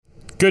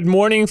Good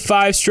morning,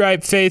 Five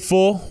Stripe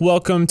faithful.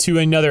 Welcome to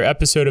another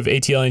episode of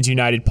ATLN's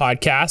United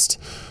podcast.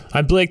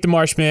 I'm Blake the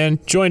Marshman,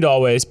 joined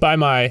always by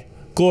my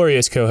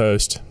glorious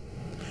co-host,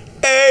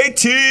 ATL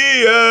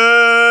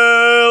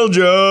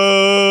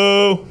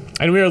Joe.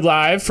 And we are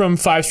live from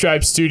Five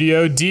Stripe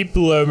Studio, deep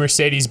below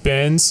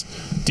Mercedes-Benz,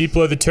 deep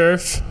below the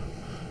turf,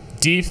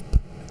 deep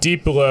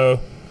below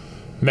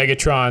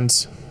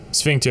Megatron's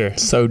sphincter.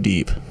 So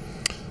deep.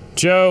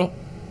 Joe,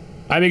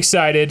 I'm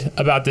excited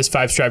about this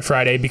Five Stripe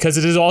Friday because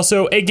it is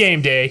also a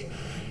game day,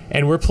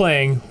 and we're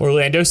playing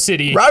Orlando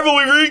City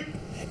Rivalry week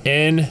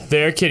in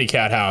their kitty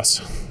cat house.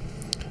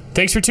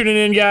 Thanks for tuning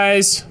in,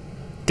 guys.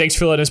 Thanks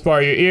for letting us borrow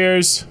your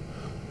ears.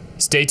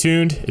 Stay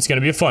tuned. It's going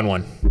to be a fun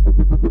one.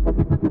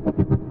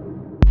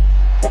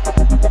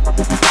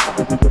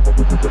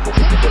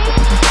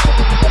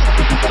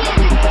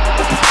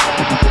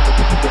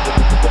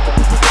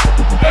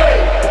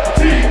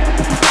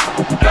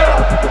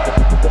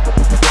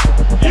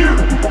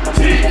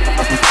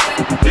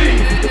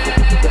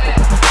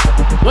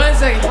 One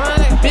second,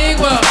 big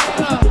wall.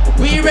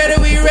 We ready,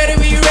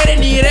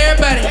 need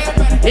everybody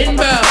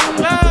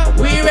inbound.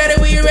 We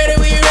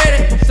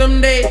ready.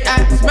 Some days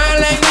I smile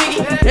like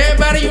Nicky.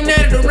 Everybody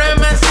united around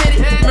my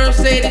city.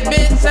 Mercedes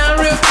Benz sound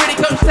real pretty.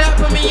 Coach top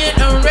for me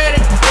and I'm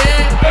ready.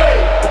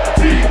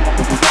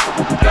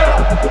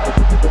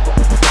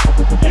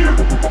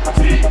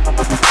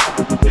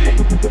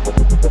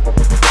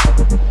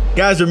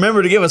 Guys,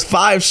 remember to give us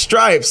 5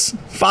 stripes,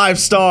 5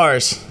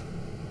 stars.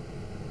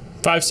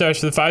 5 stars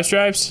for the Five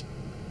Stripes?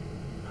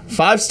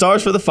 5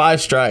 stars for the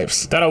 5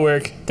 stripes. That'll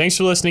work. Thanks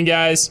for listening,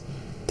 guys.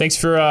 Thanks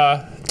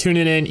for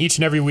tuning in each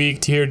and every week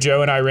to hear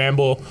Joe and I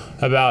ramble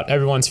about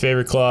everyone's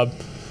favorite club.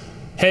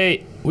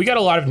 Hey, we got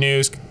a lot of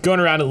news going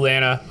around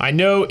Atlanta. I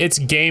know it's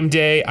game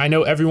day. I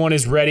know everyone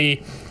is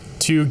ready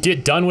to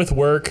get done with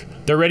work.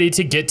 They're ready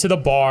to get to the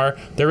bar.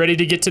 They're ready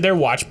to get to their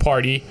watch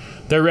party.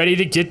 They're ready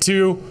to get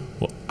to,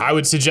 well, I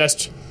would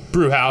suggest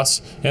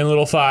Brewhouse and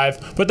Little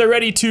Five, but they're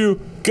ready to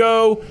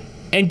go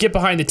and get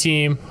behind the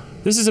team.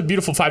 This is a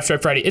beautiful Five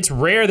Stripe Friday. It's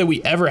rare that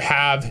we ever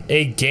have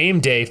a game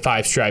day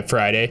Five Stripe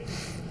Friday.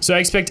 So I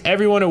expect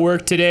everyone at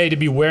work today to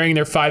be wearing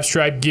their Five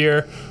Stripe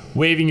gear,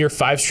 waving your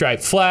Five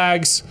Stripe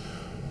flags,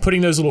 putting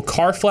those little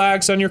car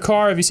flags on your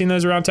car. Have you seen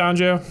those around town,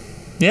 Joe?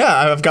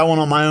 Yeah, I've got one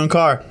on my own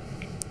car.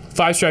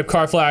 Five Stripe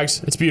car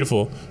flags. It's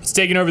beautiful. It's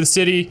taking over the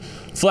city.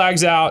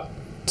 Flags out.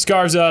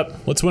 Scarves up.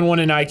 Let's win one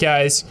tonight,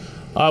 guys.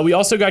 We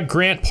also got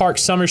Grant Park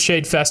Summer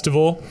Shade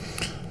Festival.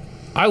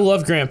 I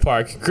love Grant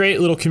Park. Great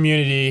little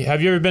community.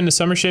 Have you ever been to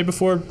Summer Shade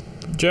before,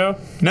 Joe?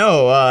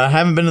 No, I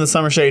haven't been to the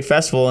Summer Shade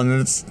Festival, and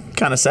it's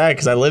kind of sad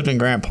because I lived in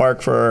Grant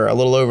Park for a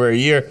little over a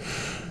year.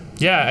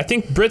 Yeah, I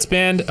think Britt's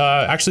band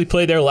actually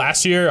played there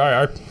last year,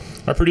 our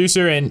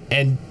producer, and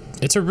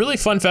it's a really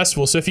fun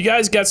festival. So if you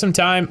guys got some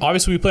time,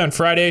 obviously we play on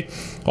Friday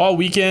all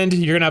weekend.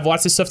 You're going to have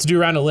lots of stuff to do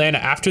around Atlanta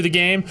after the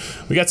game.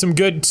 We got some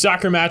good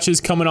soccer matches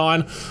coming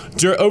on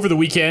over the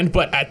weekend,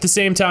 but at the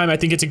same time, I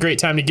think it's a great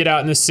time to get out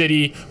in the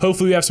city.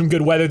 Hopefully we have some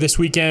good weather this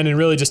weekend and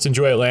really just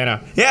enjoy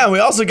Atlanta. Yeah, we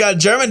also got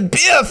German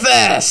Beer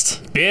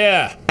Fest.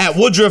 Yeah. At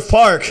Woodruff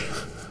Park.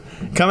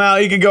 Come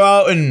out, you can go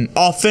out and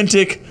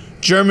authentic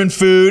German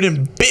food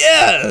and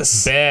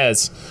beers.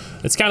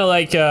 It's kind of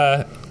like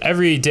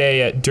every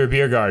day at Der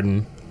Beer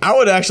Garden. I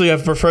would actually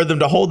have preferred them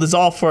to hold this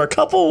off for a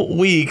couple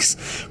weeks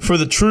for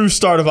the true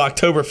start of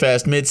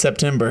Oktoberfest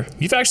mid-September.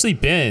 You've actually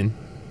been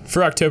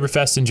for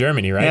Oktoberfest in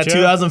Germany, right, Yeah, Joe?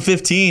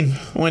 2015.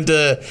 Went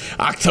to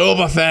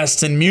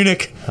Oktoberfest in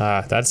Munich.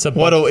 That's a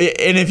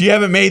and if you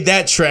haven't made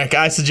that trek,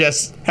 I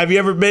suggest. Have you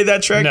ever made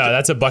that trek? No,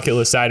 that's a bucket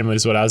list item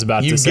is what I was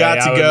about to say. You've got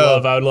to go.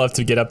 I would love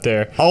to get up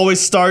there. Always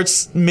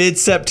starts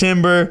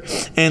mid-September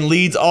and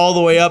leads all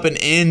the way up and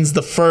ends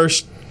the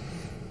first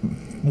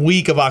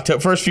week of October,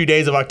 first few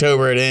days of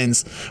October it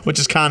ends, which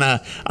is kind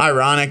of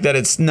ironic that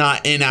it's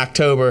not in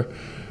October.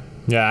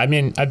 Yeah, I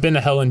mean, I've been to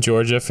Helen,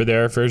 Georgia for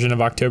their version of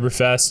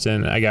Oktoberfest,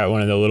 and I got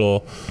one of the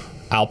little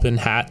Alpen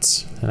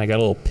hats, and I got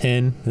a little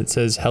pin that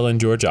says Helen,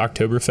 Georgia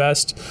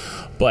Oktoberfest,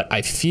 but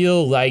I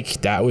feel like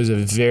that was a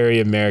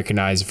very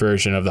Americanized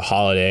version of the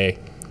holiday.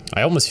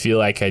 I almost feel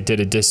like I did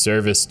a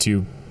disservice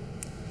to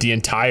the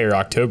entire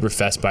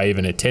Oktoberfest by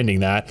even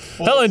attending that.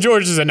 Helen,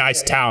 Georgia is a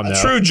nice town, though. A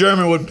true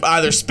German would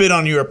either spit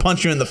on you or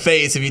punch you in the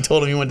face if you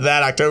told him you went to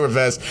that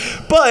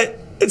Oktoberfest. But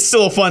it's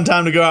still a fun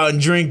time to go out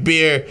and drink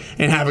beer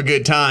and have a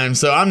good time,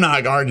 so I'm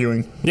not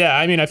arguing. Yeah,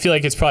 I mean, I feel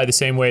like it's probably the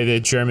same way that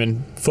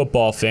German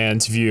football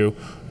fans view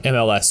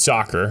MLS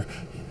soccer.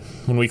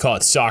 When we call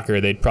it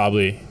soccer, they'd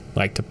probably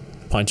like to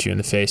punch you in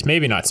the face.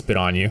 Maybe not spit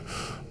on you.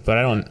 But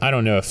I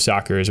don't know if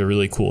soccer is a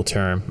really cool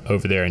term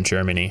over there in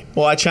Germany.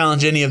 Well, I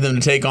challenge any of them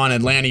to take on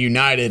Atlanta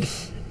United,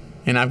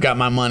 and I've got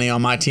my money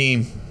on my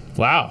team.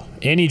 Wow.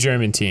 Any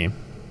German team?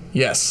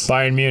 Yes.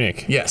 Bayern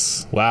Munich?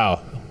 Yes.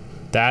 Wow.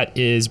 That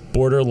is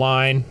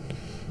borderline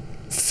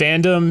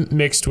fandom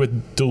mixed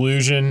with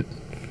delusion.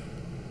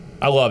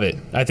 I love it.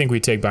 I think we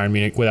take Bayern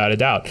Munich without a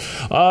doubt.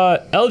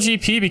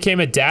 LGP became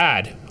a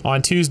dad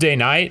on Tuesday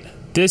night.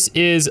 This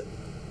is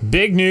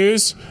big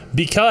news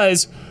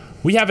because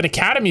we have an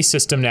academy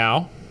system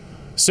now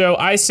So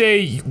I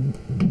say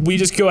we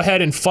just go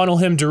ahead and funnel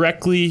him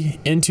directly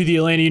into the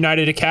Atlanta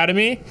United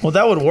Academy. Well,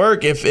 that would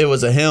work if it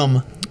was a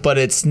him, but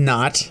it's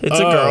not. It's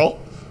a girl.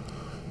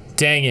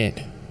 Dang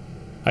it.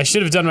 I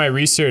should have done my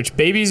research.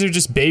 Babies are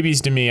just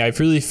babies to me. I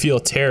really feel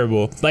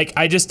terrible.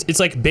 It's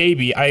like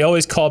baby. I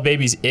always call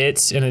babies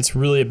its, and it's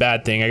really a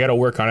bad thing. I got to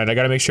work on it. I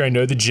got to make sure I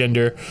know the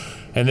gender,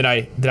 and then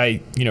I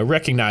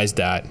recognize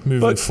that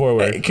moving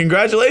forward. Hey,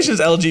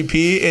 congratulations,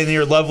 LGP, and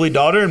your lovely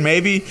daughter, and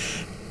maybe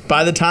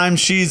by the time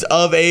she's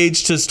of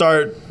age to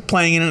start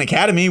playing in an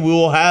academy, we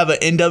will have an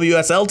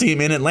NWSL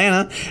team in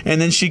Atlanta, and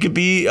then she could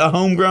be a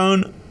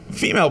homegrown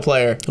female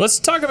player. Let's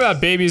talk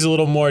about babies a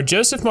little more.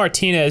 Joseph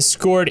Martinez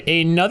scored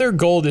another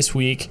goal this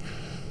week,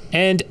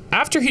 and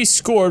after he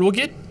scored, we'll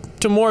get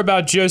to more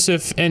about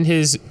Joseph and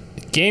his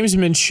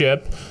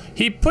gamesmanship.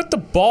 He put the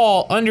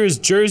ball under his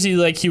jersey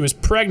like he was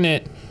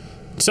pregnant.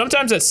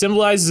 Sometimes that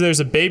symbolizes there's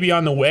a baby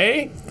on the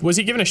way. Was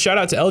he giving a shout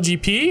out to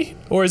LGP,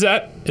 or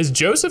is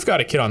Joseph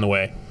got a kid on the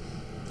way?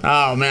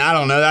 Oh man, I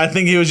don't know. I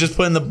think he was just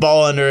putting the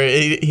ball under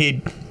it.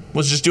 He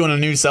was just doing a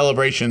new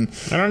celebration.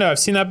 I don't know. I've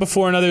seen that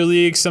before in other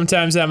leagues.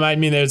 Sometimes that might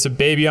mean there's a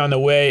baby on the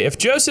way. If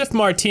Joseph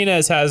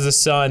Martinez has a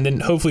son, then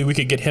hopefully we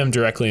could get him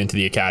directly into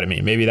the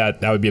academy. Maybe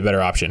that would be a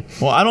better option.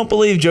 Well, I don't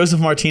believe Joseph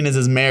Martinez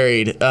is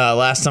married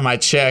last time I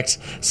checked.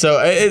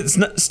 So it's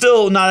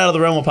still not out of the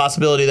realm of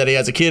possibility that he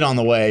has a kid on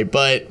the way.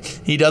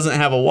 But he doesn't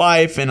have a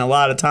wife, and a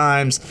lot of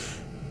times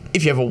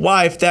if you have a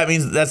wife, that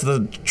means that's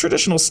the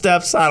traditional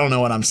steps. I don't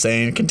know what I'm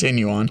saying.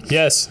 Continue on.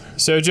 Yes.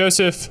 So,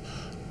 Joseph,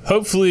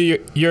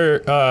 hopefully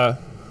you're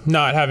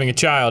not having a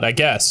child, I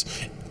guess.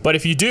 But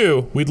if you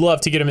do, we'd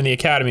love to get him in the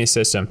academy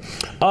system.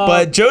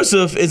 But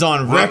Joseph is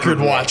on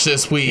record watch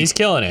this week. He's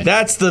killing it.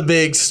 That's the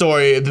big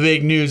story, the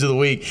big news of the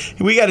week.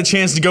 We got a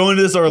chance to go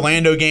into this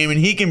Orlando game,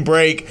 and he can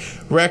break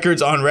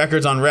records on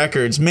records on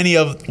records, many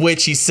of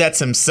which he sets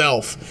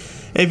himself.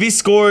 If he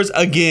scores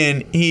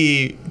again,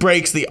 he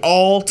breaks the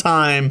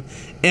all-time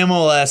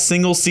MLS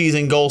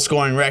single-season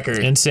goal-scoring record.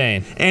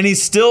 Insane. And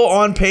he's still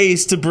on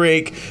pace to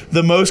break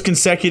the most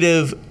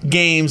consecutive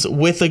games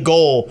with a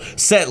goal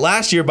set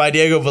last year by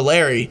Diego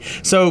Valeri.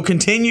 So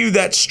continue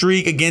that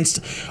streak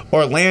against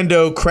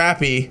Orlando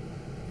crappy,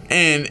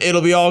 and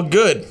it'll be all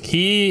good.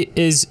 He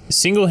is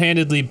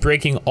single-handedly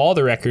breaking all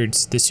the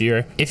records this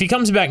year. If he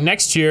comes back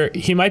next year,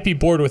 he might be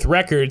bored with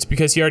records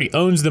because he already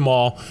owns them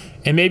all,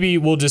 and maybe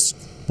we'll just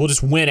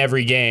win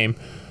every game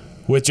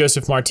with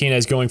Joseph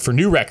Martinez going for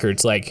new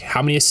records, like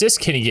how many assists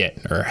can he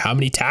get, or how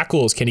many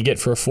tackles can he get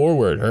for a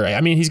forward, or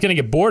he's going to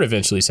get bored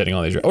eventually setting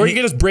all these records, or he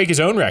can just break his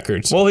own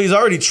records. Well, he's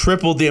already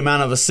tripled the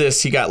amount of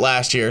assists he got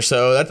last year,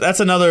 so that's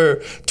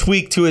another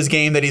tweak to his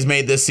game that he's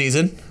made this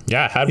season.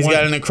 Yeah, he's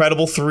got an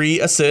incredible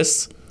 3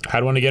 assists.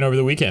 Had one again over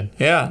the weekend.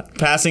 Yeah,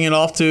 passing it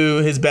off to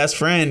his best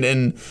friend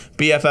in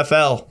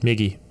BFFL.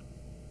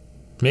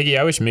 Miggy,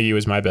 I wish Miggy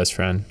was my best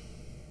friend.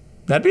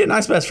 That'd be a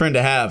nice best friend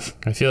to have.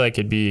 I feel like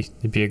it'd be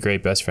a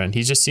great best friend.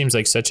 He just seems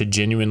like such a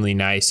genuinely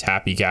nice,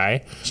 happy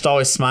guy. Just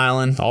always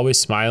smiling.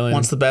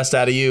 Wants the best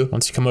out of you.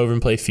 Wants to come over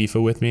and play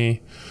FIFA with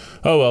me.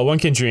 Oh, well, one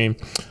can dream.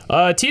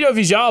 Tito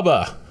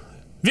Villalba.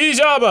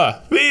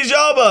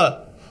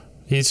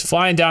 He's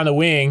flying down the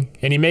wing,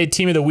 and he made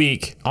Team of the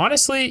Week.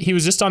 Honestly, he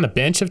was just on the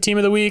bench of Team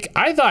of the Week.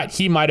 I thought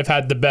he might have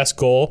had the best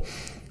goal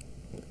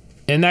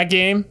in that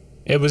game.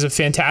 It was a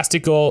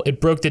fantastic goal.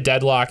 It broke the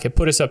deadlock. It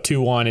put us up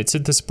 2-1. It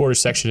sent the supporters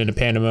section into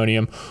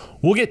pandemonium.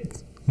 We'll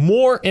get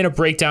more in a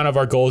breakdown of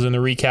our goals in the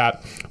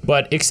recap,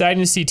 but exciting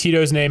to see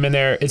Tito's name in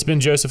there. It's been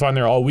Joseph on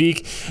there all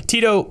week.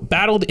 Tito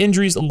battled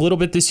injuries a little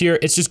bit this year.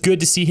 It's just good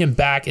to see him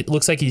back. It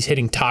looks like he's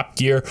hitting top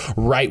gear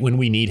right when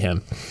we need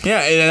him.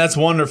 Yeah, and that's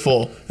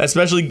wonderful,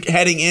 especially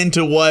heading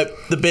into what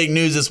the big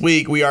news this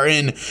week. We are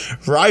in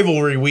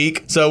rivalry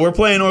week, so we're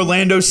playing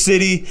Orlando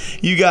City.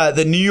 You got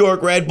the New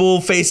York Red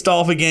Bull faced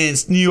off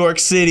against New York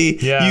City.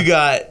 Yeah. You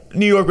got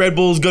New York Red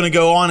Bull is going to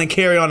go on and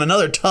carry on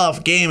another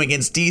tough game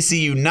against DC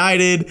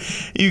United.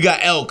 You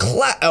got El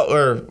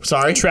Trafico.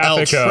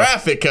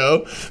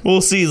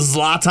 We'll see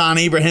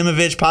Zlatan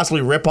Ibrahimovic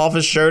possibly rip off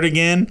his shirt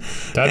again.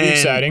 That'd be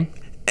exciting.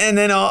 And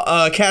then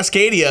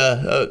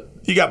Cascadia,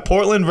 you got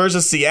Portland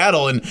versus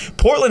Seattle, and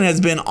Portland has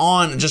been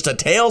on just a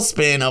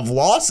tailspin of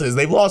losses.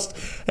 They've lost,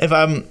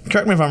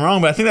 correct me if I'm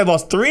wrong, but I think they've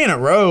lost 3 in a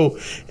row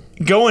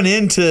going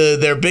into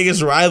their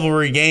biggest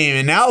rivalry game,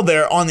 and now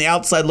they're on the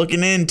outside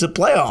looking into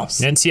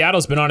playoffs. And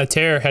Seattle's been on a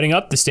tear heading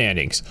up the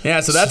standings.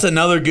 Yeah, so that's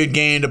another good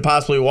game to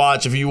possibly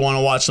watch if you want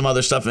to watch some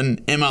other stuff in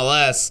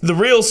MLS. The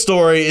real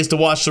story is to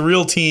watch the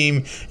real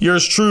team,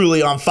 yours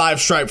truly, on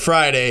 5 Stripe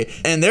Friday.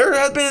 And there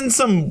have been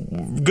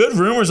some good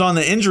rumors on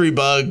the injury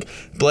bug.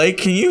 Blake,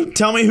 can you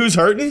tell me who's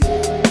hurting?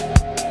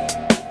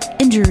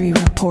 Injury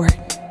report.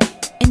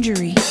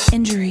 Injury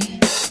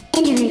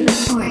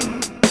report.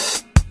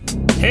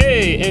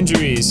 Hey,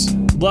 injuries.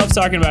 Love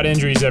talking about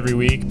injuries every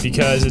week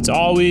because it's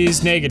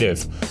always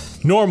negative,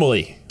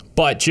 normally.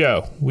 But,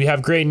 Joe, we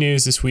have great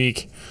news this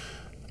week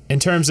in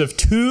terms of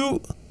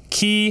 2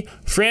 key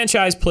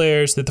franchise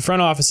players that the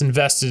front office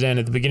invested in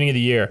at the beginning of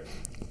the year.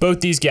 Both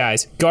these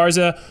guys.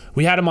 Garza,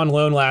 we had him on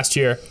loan last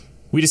year.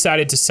 we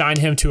decided to sign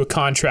him to a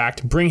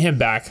contract, bring him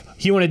back.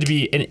 He wanted to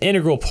be an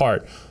integral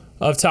part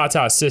of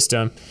Tata's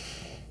system.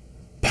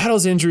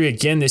 Battles injury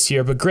again this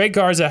year, but Greg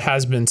Garza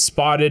has been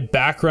spotted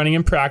back running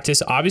in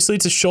practice. Obviously,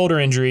 it's a shoulder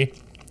injury,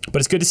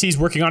 but it's good to see he's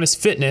working on his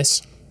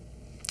fitness.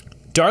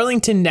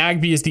 Darlington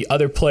Nagbe is the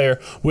other player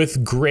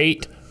with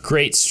great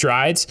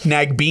strides.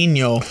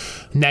 Nagbinho.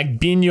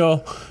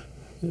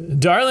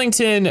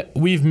 Darlington,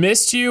 we've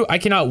missed you. I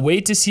cannot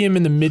wait to see him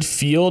in the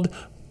midfield,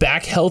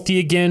 back healthy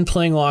again,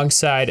 playing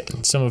alongside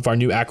some of our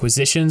new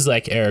acquisitions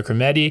like Eric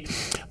Remedi.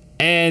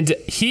 And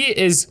he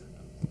is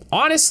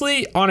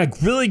honestly on a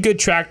really good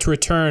track to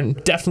return,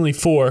 definitely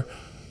for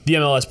the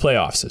MLS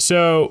playoffs.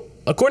 So,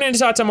 according to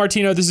Tata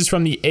Martino, this is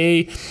from the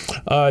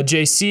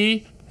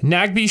AJC,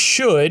 Nagbe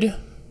should,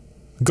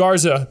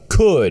 Garza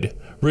could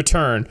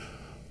return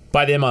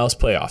by the MLS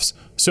playoffs.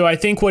 So I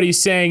think what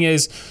he's saying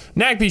is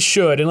Nagbe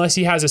should, unless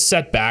he has a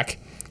setback,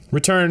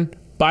 return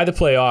by the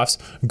playoffs.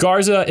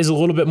 Garza is a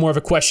little bit more of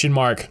a question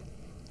mark.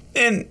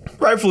 And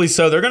rightfully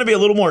so. They're going to be a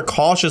little more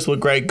cautious with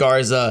Greg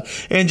Garza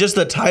and just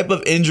the type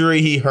of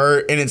injury he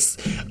hurt, and it's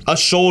a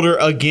shoulder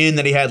again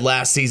that he had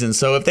last season.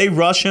 So if they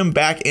rush him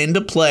back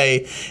into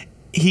play,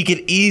 he could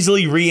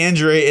easily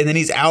re-injure it, and then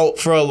he's out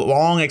for a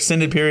long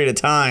extended period of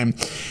time.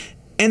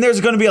 And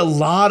there's going to be a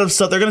lot of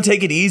stuff. They're going to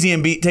take it easy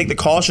and take the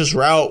cautious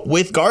route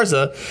with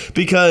Garza,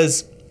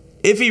 because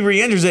if he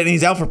re-injures it and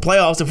he's out for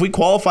playoffs, if we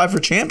qualify for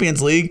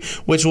Champions League,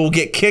 which will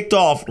get kicked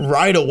off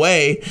right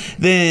away,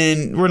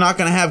 then we're not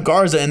going to have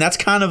Garza. And that's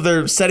kind of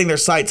they're setting their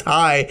sights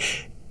high.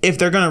 If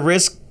they're going to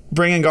risk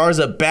bringing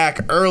Garza back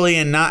early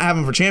and not have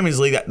him for Champions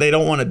League, they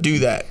don't want to do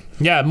that.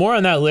 Yeah, more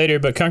on that later,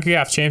 but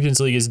CONCACAF Champions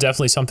League is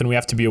definitely something we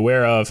have to be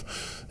aware of.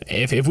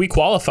 If we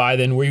qualify,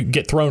 then we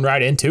get thrown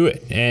right into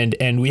it,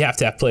 and we have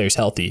to have players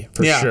healthy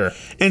for sure.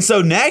 And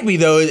so Nagbe,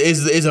 though,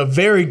 is a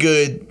very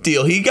good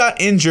deal. He got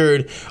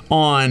injured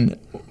on,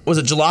 was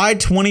it July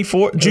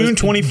 24th? June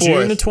 24th.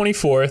 June the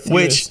 24th.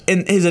 Which,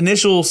 in his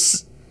initial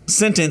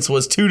sentence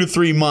was 2 to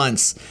 3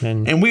 months.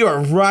 And we are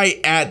right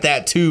at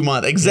that 2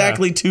 month,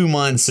 exactly 2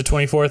 months. The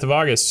 24th of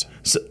August.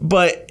 So,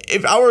 but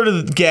if I were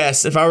to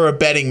guess, if I were a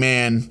betting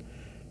man,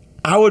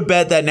 I would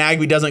bet that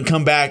Nagbe doesn't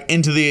come back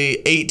into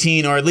the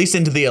 18 or at least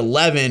into the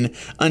 11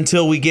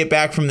 until we get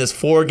back from this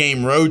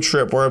 4-game road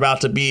trip we're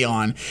about to be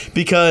on.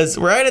 Because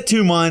we're right at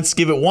 2 months.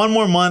 Give it one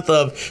more month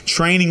of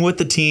training with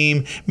the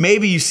team.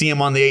 Maybe you see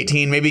him on the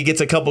 18. Maybe he gets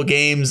a couple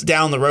games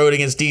down the road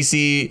against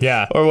DC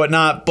or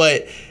whatnot.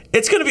 But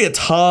it's going to be a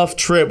tough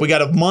trip. We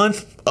got a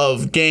month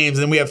of games,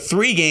 and then we have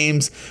 3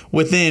 games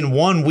within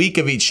 1 week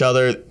of each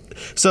other.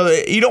 So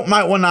you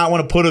might not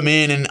want to put him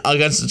in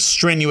against a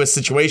strenuous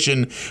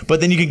situation, but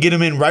then you can get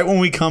him in right when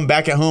we come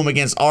back at home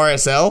against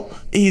RSL.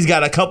 He's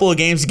got a couple of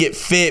games to get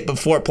fit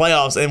before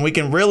playoffs, and we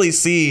can really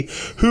see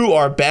who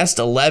our best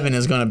 11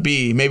 is going to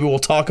be. Maybe we'll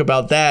talk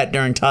about that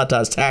during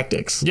Tata's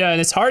Tactics. Yeah, and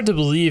it's hard to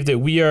believe that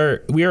we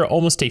are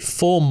almost a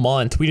full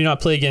month. We do not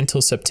play again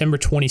until September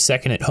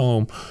 22nd at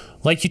home.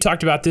 Like you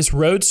talked about, this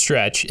road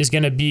stretch is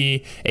going to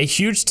be a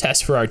huge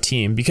test for our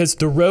team because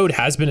the road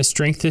has been a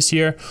strength this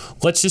year.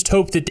 Let's just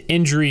hope that the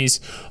injuries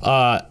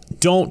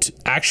don't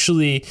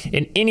actually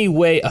in any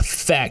way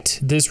affect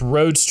this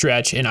road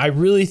stretch. And I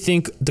really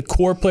think the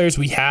core players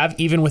we have,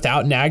 even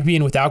without Nagbe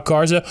and without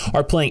Garza,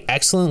 are playing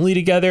excellently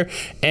together.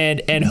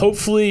 And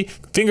hopefully,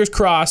 fingers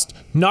crossed,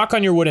 knock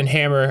on your wooden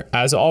hammer,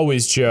 as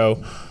always,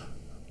 Joe.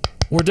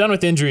 We're done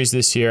with injuries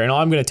this year, and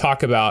all I'm going to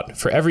talk about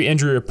for every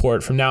injury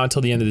report from now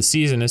until the end of the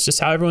season is just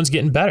how everyone's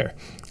getting better.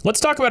 Let's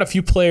talk about a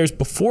few players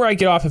before I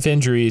get off of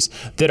injuries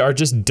that are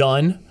just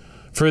done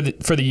for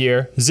the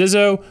year.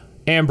 Zizzo,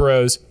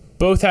 Ambrose,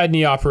 both had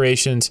knee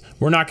operations.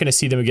 We're not going to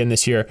see them again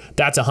this year.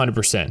 That's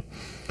 100%.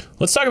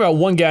 Let's talk about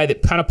one guy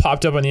that kind of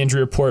popped up on the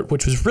injury report,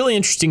 which was really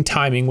interesting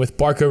timing with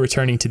Barco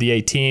returning to the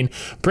 18.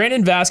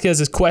 Brandon Vasquez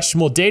is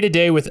questionable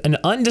day-to-day with an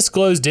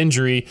undisclosed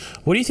injury.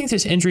 What do you think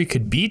this injury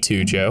could be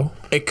to, Joe?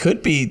 It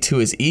could be to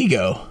his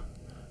ego.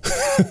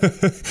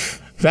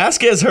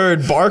 Vasquez heard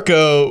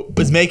Barco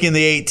was making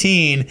the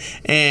 18,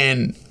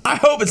 and I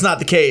hope it's not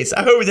the case.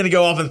 I hope he's going to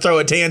go off and throw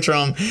a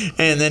tantrum,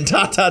 and then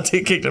Tata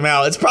kicked him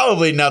out. It's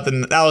probably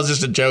nothing. That was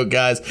just a joke,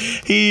 guys.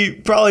 He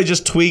probably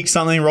just tweaked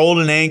something, rolled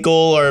an ankle,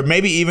 or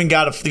maybe even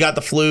got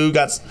the flu,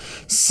 got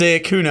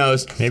sick. Who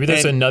knows? Maybe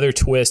there's another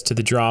twist to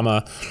the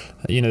drama.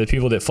 You know, the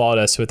people that followed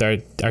us with our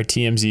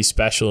TMZ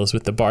specials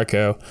with the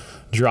Barco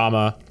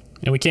drama,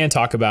 and we can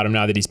talk about him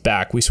now that he's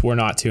back. We swore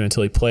not to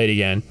until he played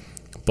again.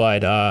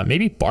 But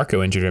maybe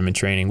Barco injured him in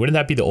training. Wouldn't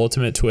that be the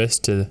ultimate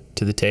twist to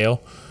the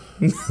tale?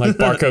 Like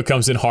Barco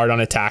comes in hard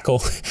on a tackle.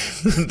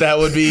 That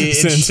would be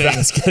interesting.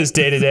 Vasquez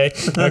day to day.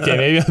 Okay,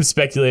 maybe I'm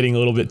speculating a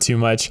little bit too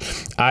much.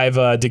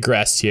 I've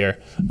digressed here.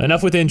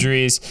 Enough with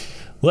injuries.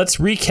 Let's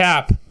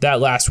recap that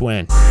last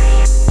win.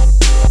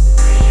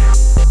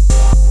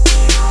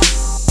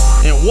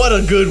 And what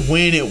a good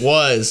win it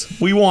was.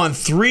 We won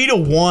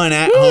 3-1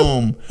 at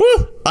home.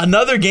 Woo!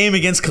 Another game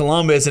against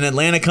Columbus, and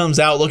Atlanta comes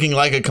out looking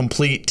like a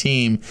complete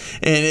team.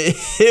 And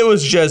it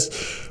was just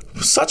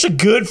such a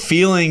good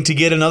feeling to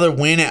get another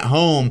win at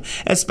home,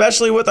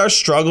 especially with our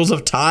struggles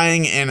of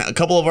tying and a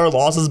couple of our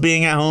losses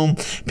being at home.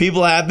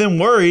 People have been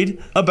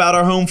worried about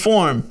our home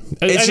form.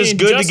 It's just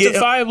good to get...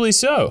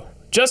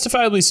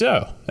 Justifiably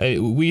so.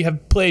 We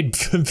have played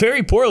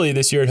very poorly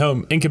this year at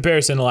home in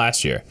comparison to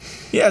last year.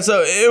 Yeah,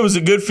 so it was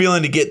a good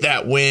feeling to get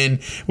that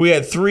win. We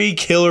had 3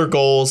 killer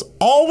goals,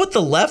 all with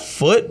the left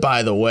foot,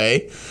 by the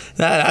way.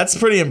 That's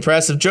pretty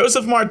impressive.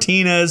 Joseph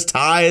Martinez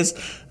ties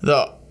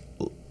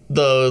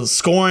the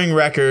scoring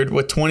record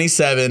with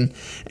 27,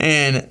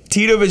 and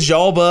Tito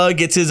Villalba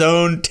gets his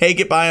own take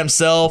it by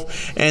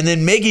himself, and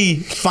then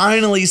Miggy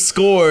finally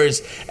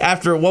scores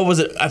after, what was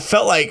it? I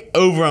felt like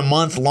over a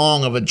month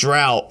long of a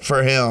drought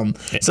for him.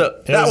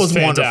 So that was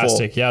fantastic.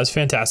 Wonderful. Yeah, it was a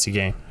fantastic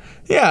game.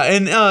 Yeah,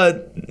 and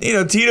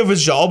Tito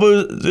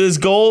Villalba's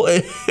goal,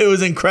 it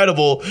was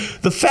incredible.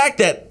 The fact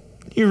that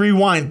you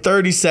rewind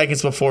 30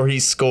 seconds before he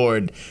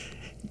scored,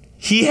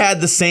 he had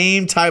the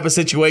same type of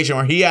situation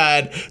where he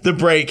had the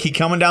break. He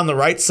coming down the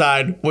right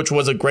side, which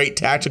was a great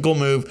tactical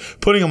move,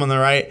 putting him on the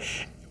right,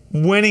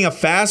 winning a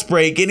fast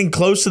break, getting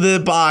close to the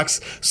box,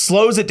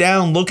 slows it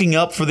down, looking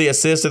up for the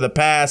assist or the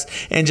pass,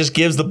 and just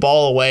gives the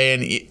ball away.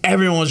 And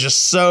everyone was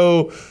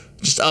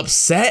just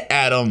upset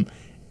at him.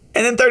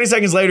 And then 30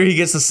 seconds later, he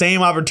gets the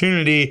same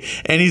opportunity,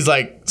 and he's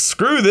like,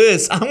 screw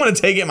this, I'm going to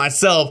take it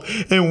myself,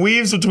 and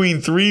weaves between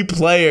 3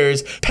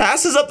 players,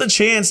 passes up the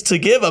chance to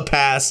give a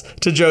pass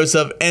to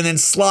Joseph, and then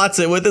slots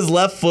it with his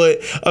left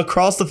foot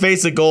across the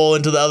face of goal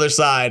into the other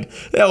side.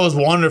 That was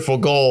a wonderful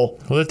goal.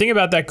 Well, the thing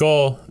about that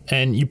goal,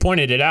 and you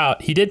pointed it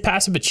out, he did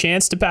pass up a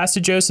chance to pass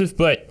to Joseph,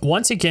 but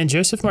once again,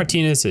 Joseph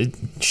Martinez is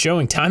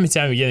showing time and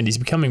time again that he's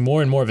becoming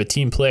more and more of a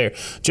team player.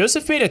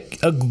 Joseph made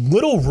a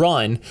little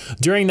run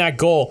during that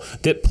goal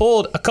that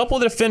pulled a couple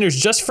of defenders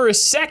just for a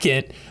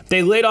second.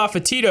 They laid off a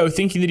Tito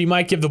thinking that he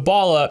might give the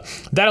ball up.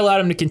 That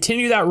allowed him to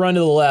continue that run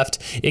to the left.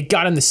 It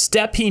got him the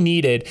step he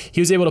needed.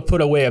 He was able to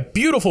put away a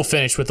beautiful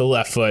finish with the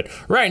left foot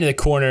right into the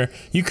corner.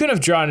 You couldn't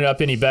have drawn it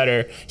up any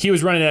better. He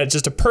was running at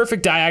just a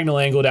perfect diagonal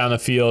angle down the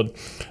field.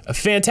 A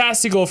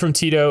fantastic goal from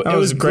Tito. It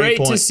was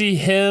great to see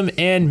him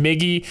and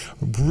Miggy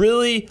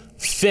really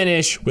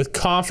finish with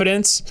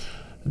confidence.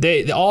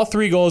 All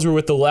 3 goals were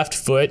with the left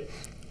foot.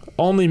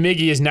 Only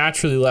Miggy is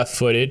naturally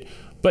left-footed.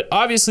 But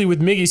obviously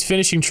with Miggy's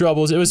finishing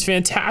troubles, it was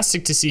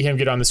fantastic to see him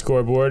get on the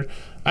scoreboard.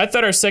 I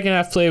thought our second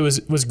half play was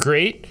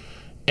great.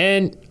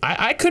 And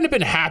I couldn't have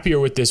been happier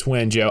with this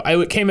win, Joe.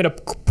 It came at a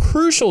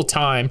crucial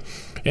time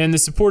in the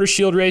Supporter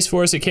Shield race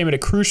for us. It came at a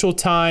crucial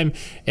time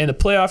in the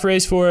playoff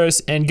race for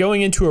us. And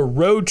going into a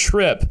road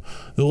trip,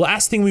 the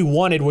last thing we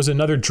wanted was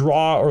another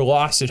draw or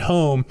loss at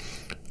home.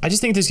 I just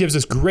think this gives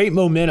us great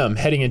momentum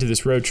heading into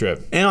this road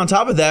trip. And on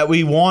top of that,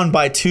 we won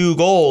by 2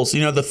 goals.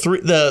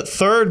 The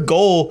third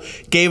goal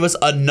gave us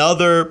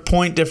another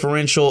point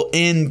differential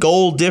in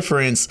goal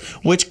difference,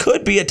 which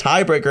could be a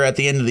tiebreaker at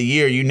the end of the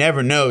year. You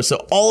never know.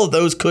 So all of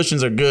those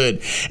cushions are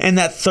good. And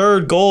that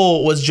third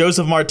goal was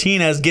Joseph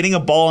Martinez getting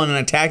a ball in an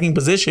attacking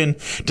position,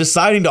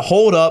 deciding to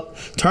hold up,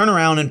 turn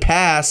around, and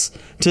pass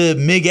to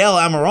Miguel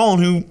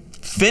Almiron, who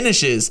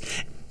finishes.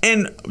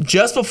 And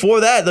just before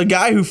that, the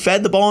guy who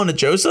fed the ball into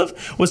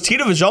Joseph was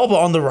Tito Villalba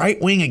on the right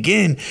wing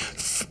again,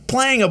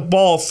 playing a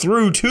ball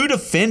through 2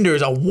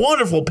 defenders, a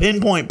wonderful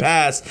pinpoint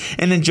pass,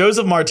 and then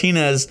Joseph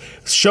Martinez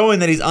showing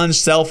that he's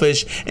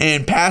unselfish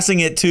and passing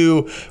it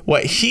to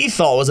what he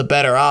thought was a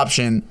better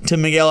option to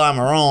Miguel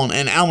Almiron,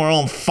 and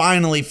Almiron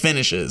finally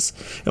finishes.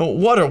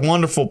 What a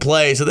wonderful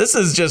play. So this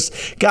has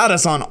just got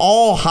us on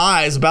all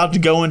highs, about to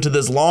go into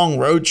this long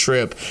road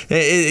trip.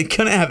 It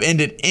couldn't have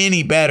ended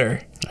any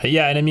better.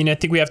 Yeah, and I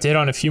think we have to hit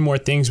on a few more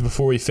things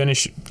before we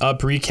finish up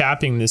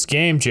recapping this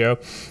game, Joe.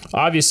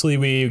 Obviously,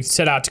 we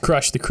set out to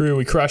crush the Crew.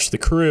 We crushed the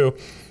Crew.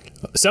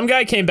 Some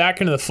guy came back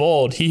into the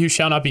fold, he who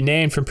shall not be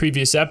named from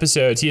previous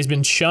episodes. He has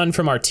been shunned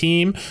from our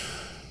team.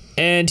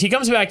 And he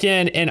comes back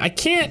in, and I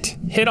can't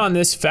hit on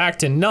this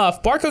fact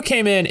enough. Barco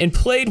came in and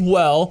played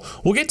well.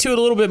 We'll get to it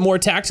a little bit more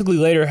tactically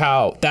later,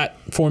 how that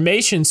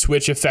formation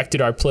switch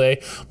affected our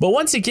play. But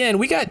once again,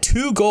 we got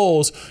 2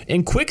 goals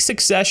in quick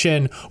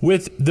succession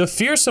with the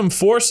fearsome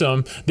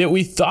foursome that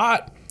we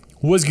thought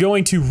was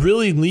going to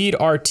really lead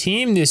our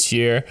team this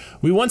year.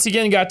 We once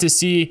again got to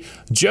see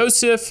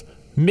Joseph,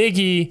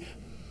 Miggy,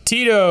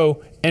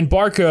 Tito, and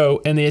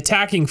Barco and the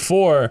attacking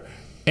 4.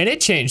 And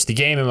it changed the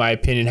game, in my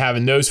opinion,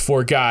 having those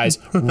 4 guys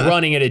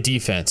running at a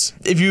defense.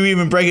 If you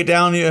even break it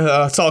down,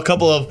 I saw a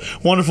couple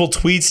of wonderful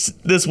tweets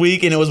this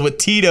week, and it was with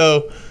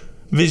Tito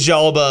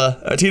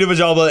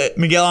Villalba,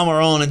 Miguel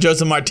Almiron, and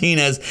Joseph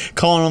Martinez,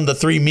 calling them the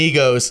 3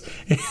 Migos.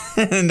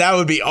 And that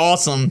would be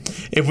awesome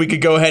if we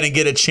could go ahead and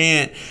get a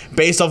chant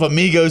based off a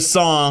Migos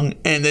song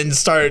and then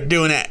start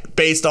doing it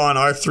based on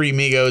our 3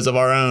 Migos of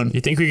our own.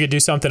 You think we could do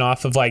something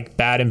off of like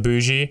Bad and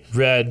Bougie?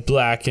 Red,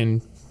 Black,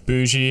 and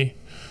Bougie?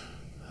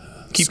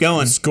 Keep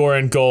going.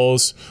 Scoring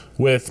goals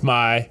with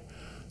my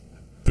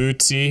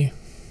bootsy.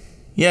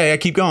 Yeah,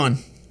 keep going.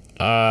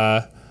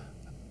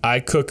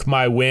 I cook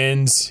my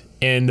wins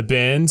in the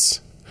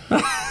bins. All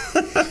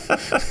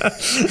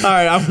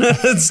right, I'm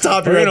gonna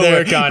stop you We're right gonna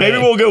there. work on Maybe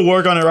it. we'll go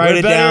work on it, write We're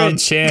it better down, at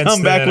chants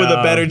come back than, with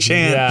a better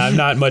chant. Yeah, I'm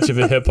not much of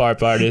a hip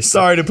hop artist.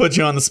 Sorry to put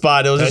you on the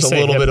spot. It was Did I just a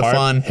say little bit of hip-hop?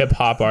 fun. Hip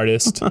hop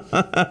artist.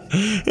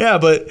 Yeah,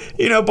 but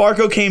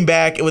Barco came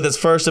back with his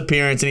first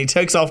appearance, and he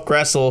takes off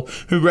Gressel,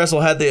 who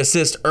Gressel had the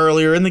assist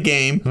earlier in the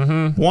game.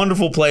 Mm-hmm.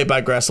 Wonderful play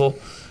by Gressel.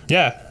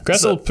 Yeah,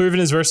 Gressel proving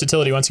his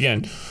versatility once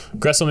again.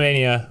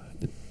 Gresselmania,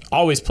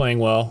 always playing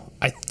well.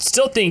 I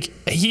still think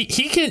he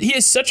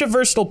is such a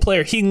versatile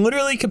player. He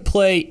literally could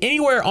play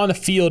anywhere on the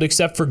field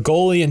except for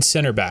goalie and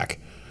center back.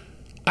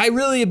 I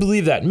really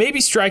believe that. Maybe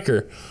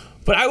striker,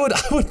 but I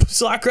would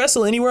slot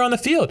Gressel anywhere on the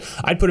field.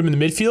 I'd put him in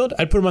the midfield.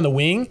 I'd put him on the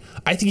wing.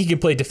 I think he can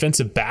play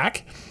defensive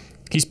back.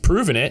 He's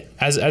proven it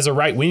as a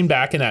right wing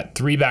back in that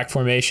 3-back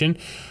formation.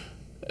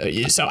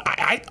 So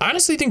I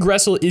honestly think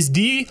Gressel is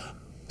the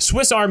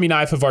Swiss Army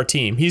knife of our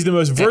team. He's the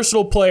most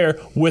versatile player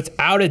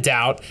without a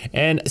doubt.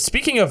 And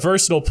speaking of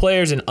versatile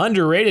players and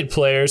underrated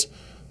players,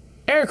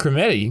 Eric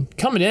Remetti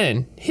coming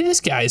in. This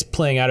guy is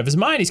playing out of his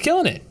mind. He's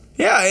killing it.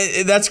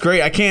 Yeah, that's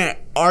great. I can't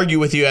argue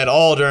with you at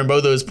all during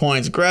both those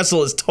points.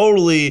 Gressel is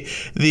totally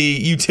the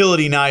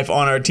utility knife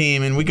on our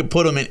team, and we could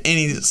put him in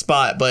any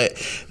spot. But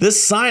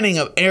this signing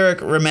of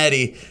Eric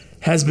Remetti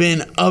has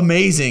been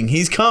amazing.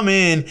 He's come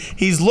in.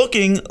 He's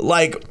looking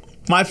like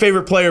my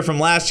favorite player from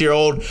last year,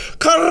 old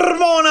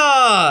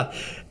Carmona.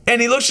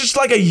 And he looks just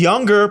like a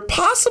younger,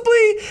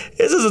 possibly,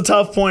 this is a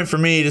tough point for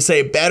me to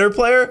say better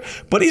player,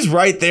 but he's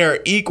right there,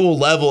 equal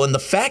level. And the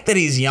fact that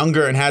he's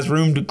younger and has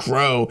room to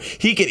grow,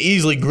 he could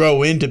easily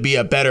grow into be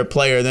a better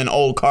player than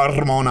old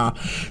Carmona.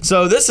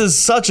 So this is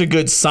such a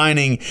good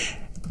signing.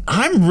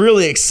 I'm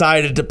really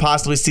excited to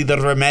possibly see the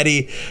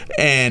Remetti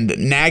and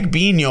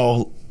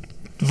Nagbino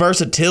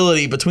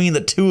versatility between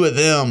the two of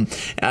them.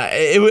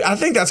 I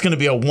think that's going to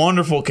be a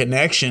wonderful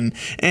connection,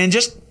 and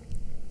just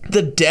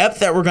the depth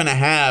that we're going to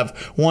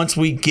have once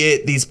we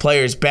get these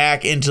players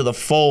back into the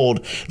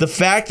fold. The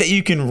fact that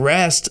you can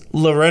rest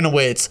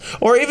Lorenowitz,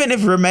 or even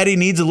if Remetti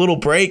needs a little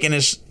break and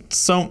is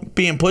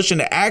being pushed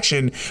into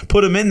action,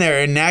 put him in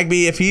there. And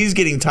Nagby, if he's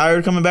getting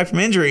tired coming back from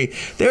injury,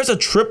 there's a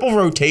triple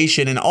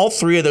rotation, and all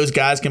three of those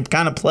guys can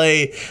kind of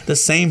play the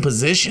same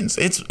positions.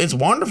 It's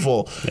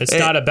wonderful. It's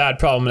not a bad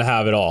problem to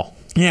have at all.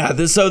 Yeah,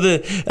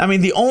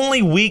 the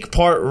only weak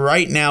part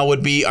right now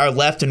would be our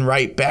left and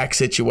right back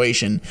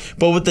situation.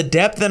 But with the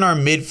depth in our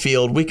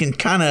midfield, we can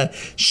kind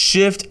of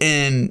shift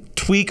and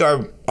tweak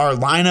our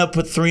lineup,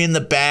 put 3 in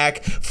the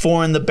back,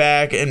 4 in the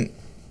back, and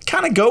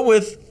kind of go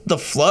with the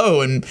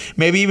flow, and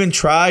maybe even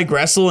try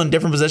Gressel in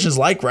different positions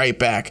like right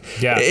back.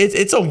 Yeah.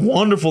 It's a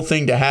wonderful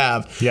thing to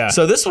have. Yeah.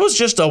 So this was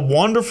just a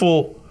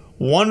wonderful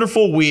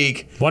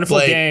week.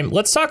 Wonderful game.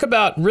 Let's talk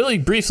about, really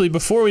briefly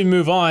before we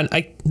move on,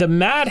 the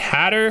Mad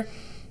Hatter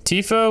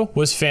Tifo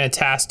was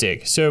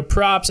fantastic. So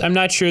props. I'm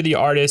not sure the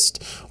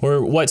artist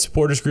or what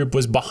supporters group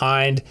was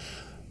behind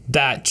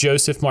that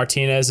Joseph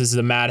Martinez is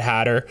the Mad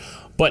Hatter,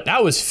 but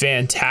that was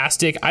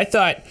fantastic. I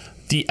thought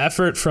the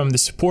effort from the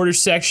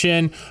supporters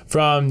section,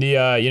 from the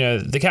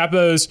the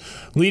capos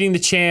leading the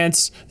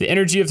chants, the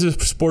energy of the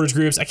supporters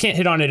groups, I can't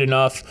hit on it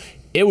enough.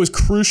 It was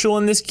crucial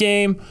in this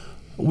game.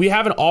 We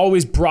haven't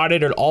always brought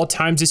it at all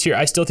times this year.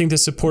 I still think the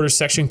supporters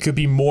section could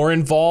be more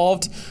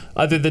involved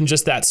other than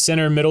just that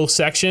center middle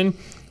section.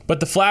 But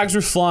the flags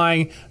were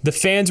flying, the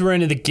fans were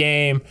into the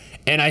game,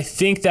 and I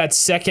think that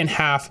second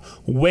half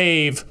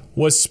wave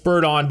was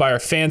spurred on by our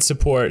fan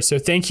support. So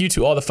thank you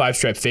to all the Five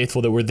Stripe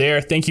faithful that were there.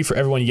 Thank you for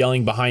everyone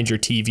yelling behind your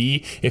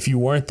TV if you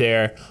weren't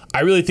there. I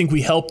really think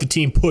we helped the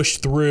team push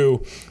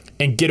through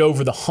and get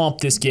over the hump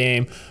this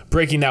game,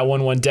 breaking that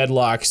 1-1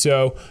 deadlock.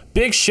 So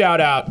big shout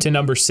out to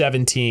number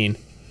 17.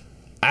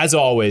 As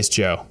always,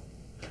 Joe.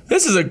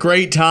 This is a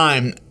great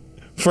time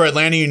for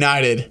Atlanta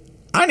United.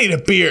 I need a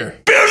beer.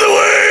 Beer of the week!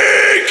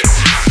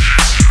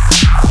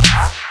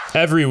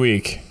 Every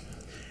week.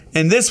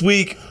 And this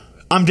week,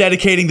 I'm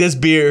dedicating this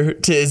beer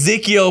to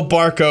Ezekiel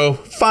Barco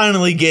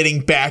finally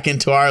getting back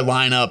into our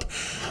lineup.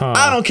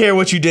 I don't care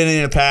what you did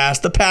in the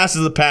past. The past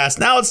is the past.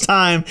 Now it's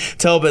time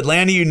to help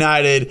Atlanta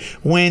United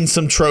win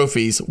some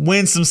trophies,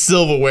 win some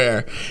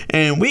silverware.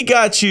 And we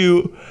got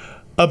you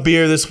a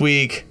beer this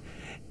week.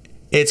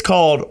 It's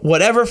called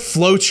Whatever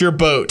Floats Your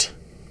Boat.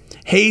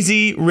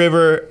 Hazy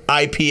River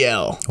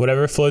IPL.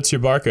 Whatever floats your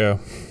Barco.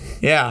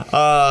 Yeah.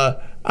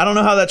 I don't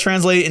know how that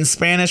translates in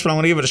Spanish, but I'm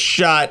going to give it a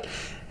shot.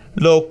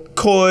 Lo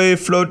que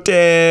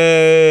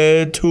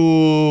flote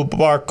tu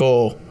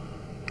barco.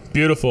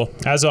 Beautiful.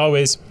 As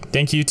always,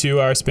 thank you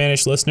to our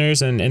Spanish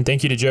listeners, and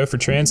thank you to Joe for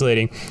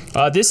translating.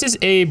 This is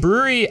a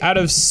brewery out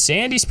of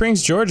Sandy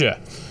Springs, Georgia.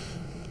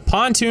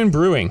 Pontoon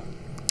Brewing.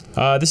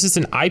 This is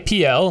an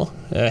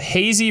IPL,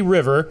 Hazy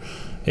River.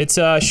 It's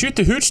shoot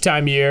the hooch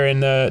time of year,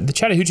 and the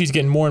Chattahoochee's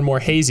getting more and more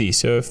hazy.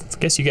 So I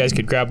guess you guys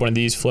could grab one of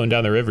these flowing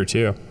down the river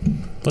too.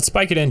 Let's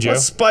spike it in, Joe.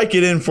 Let's spike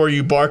it in for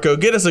you, Barco.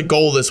 Get us a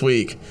goal this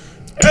week.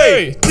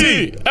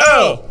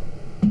 ATL.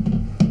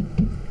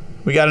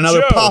 We got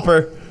another Joe.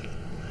 popper.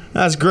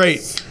 That's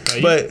great.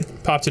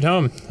 But popped it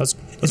home. That's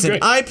it's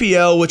great. an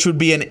IPL, which would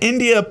be an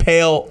India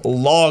Pale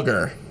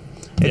Lager.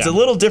 It's a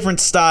little different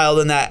style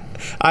than that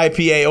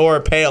IPA or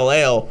a pale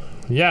ale.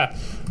 Yeah.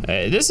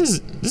 This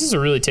is a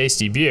really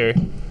tasty beer.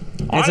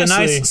 Honestly, it's a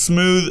nice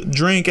smooth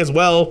drink as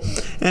well,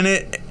 and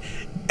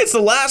it's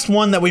the last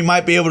one that we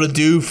might be able to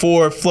do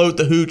for Float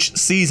the Hooch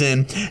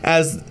season,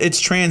 as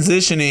it's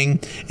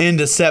transitioning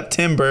into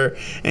September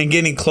and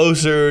getting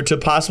closer to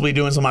possibly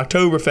doing some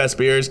Oktoberfest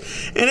beers.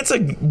 And it's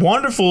a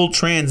wonderful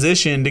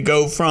transition to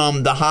go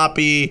from the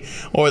hoppy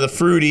or the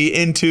fruity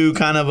into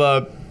kind of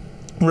a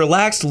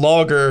relaxed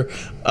lager,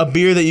 a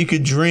beer that you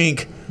could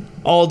drink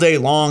all day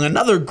long.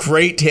 Another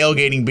great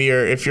tailgating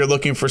beer if you're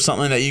looking for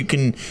something that you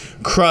can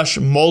crush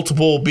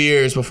multiple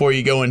beers before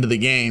you go into the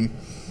game.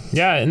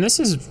 Yeah, and this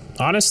is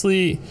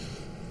honestly,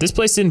 this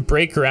place didn't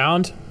break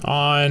ground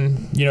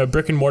on,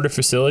 brick and mortar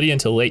facility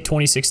until late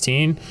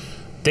 2016.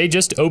 They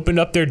just opened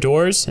up their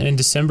doors in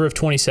December of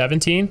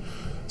 2017.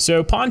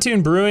 So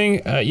Pontoon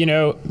Brewing,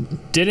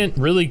 didn't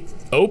really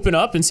open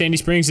up in Sandy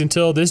Springs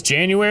until this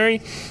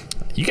January.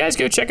 You guys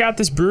go check out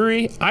this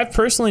brewery. I've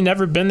personally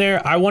never been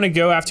there. I want to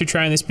go after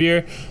trying this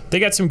beer. They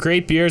got some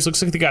great beers.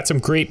 Looks like they got some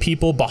great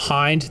people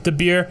behind the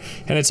beer.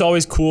 And it's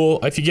always cool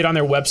if you get on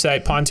their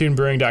website,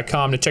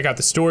 pontoonbrewing.com, to check out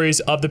the stories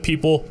of the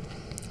people.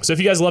 So if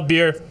you guys love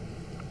beer,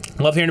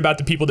 love hearing about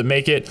the people that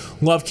make it,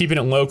 love keeping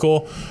it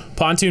local,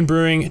 Pontoon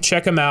Brewing,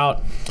 check them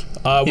out.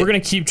 We're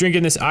going to keep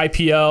drinking this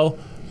IPL.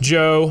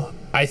 Joe,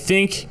 I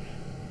think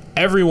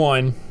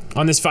everyone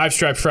on this Five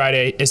Stripe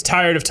Friday is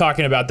tired of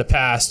talking about the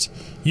past.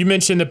 You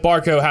mentioned that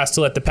Barco has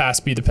to let the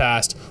past be the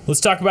past. Let's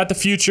talk about the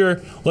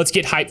future. Let's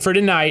get hyped for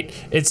tonight.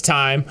 It's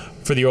time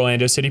for the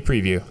Orlando City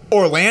preview.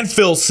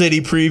 Orlandfill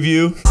City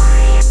preview.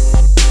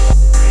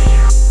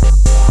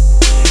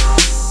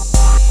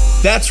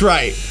 That's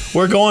right.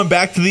 We're going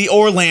back to the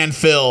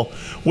Orlandfill,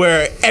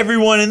 where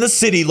everyone in the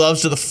city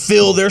loves to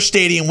fill their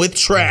stadium with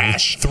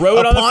trash. Throw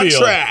it on the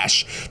field.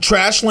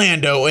 Trash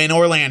Lando in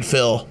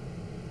Orlandfill.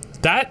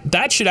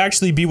 That should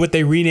actually be what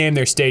they rename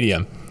their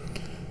stadium.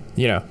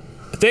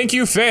 Thank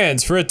you,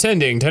 fans, for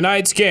attending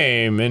tonight's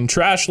game in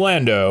Trash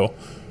Lando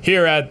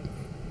here at,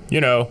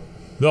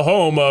 the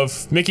home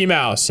of Mickey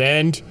Mouse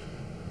and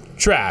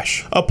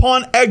Trash.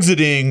 Upon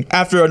exiting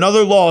after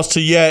another loss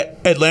to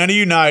yet Atlanta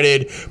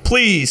United,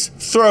 please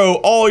throw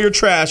all your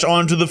trash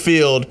onto the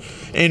field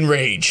in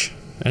rage.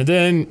 And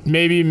then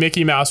maybe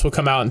Mickey Mouse will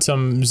come out in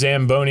some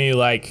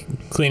Zamboni-like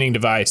cleaning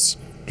device,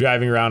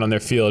 driving around on their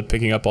field,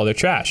 picking up all their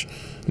trash.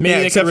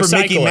 Maybe except for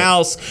Mickey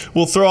Mouse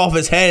will throw off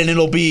his head and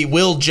it'll be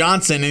Will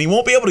Johnson, and he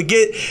won't be able to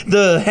get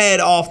the head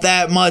off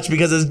that much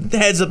because his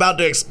head's about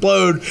to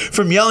explode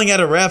from yelling at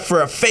a ref for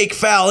a fake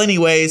foul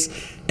anyways.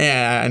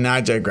 Yeah, and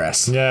I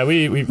digress. Yeah,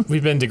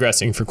 we've been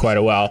digressing for quite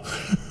a while.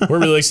 We're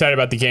really excited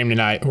about the game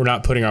tonight. We're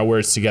not putting our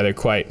words together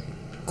quite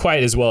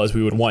as well as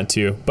we would want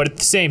to. But at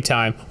the same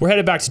time, we're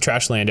headed back to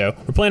Trash Lando.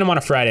 We're playing them on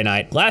a Friday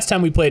night. Last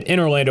time we played in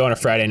Orlando on a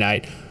Friday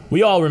night,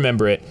 we all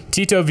remember it.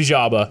 Tito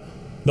Vijaba,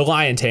 the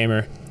Lion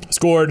Tamer,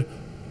 scored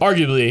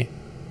arguably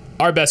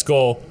our best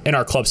goal in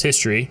our club's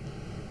history.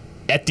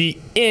 At the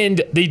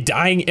end, the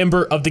dying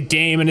ember of the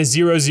game in a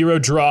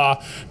 0-0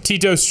 draw,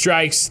 Tito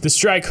strikes. The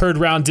strike heard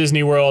round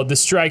Disney World. The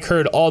strike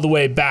heard all the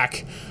way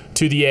back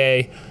to the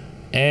A.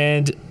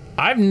 And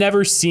I've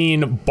never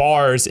seen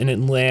bars in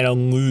Atlanta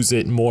lose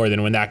it more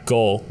than when that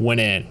goal went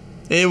in.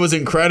 It was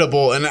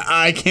incredible, and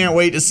I can't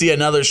wait to see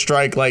another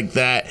strike like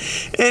that.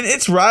 And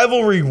it's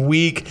rivalry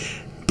week.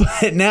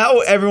 But now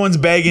everyone's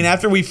begging,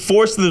 after we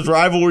forced this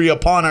rivalry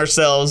upon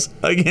ourselves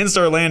against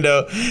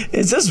Orlando,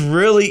 is this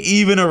really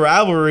even a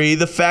rivalry?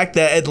 The fact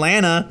that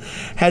Atlanta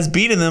has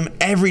beaten them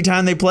every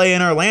time they play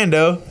in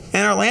Orlando,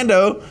 and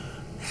Orlando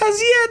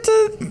has yet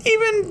to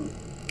even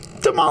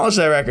demolish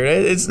that record.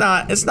 It's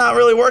not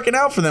really working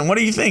out for them. What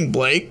do you think,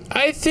 Blake?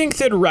 I think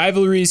that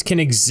rivalries can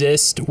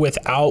exist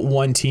without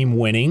one team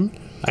winning.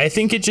 I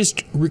think it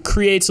just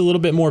creates a little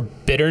bit more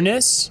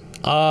bitterness.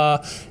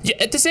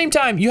 At the same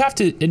time, you have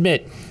to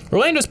admit,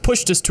 Orlando's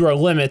pushed us to our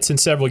limits in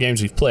several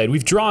games we've played.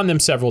 We've drawn them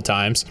several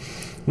times.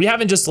 We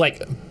haven't just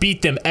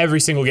beat them every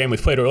single game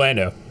we've played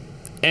Orlando.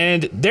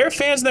 And their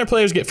fans and their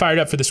players get fired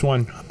up for this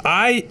one.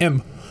 I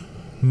am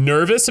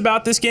nervous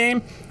about this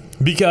game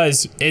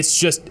because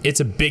it's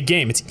a big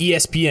game. It's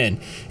ESPN.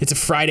 It's a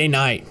Friday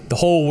night. The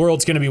whole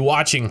world's going to be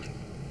watching.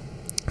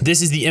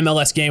 This is the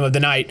MLS game of the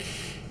night.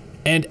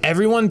 And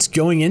everyone's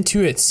going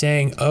into it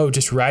saying, oh,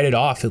 just write it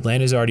off.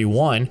 Atlanta's already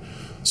won.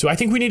 So I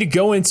think we need to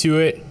go into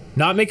it,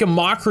 not make a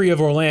mockery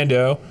of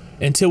Orlando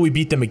until we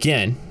beat them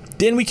again.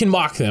 Then we can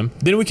mock them.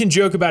 Then we can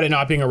joke about it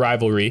not being a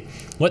rivalry.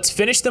 Let's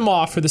finish them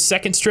off for the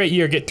second straight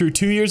year, get through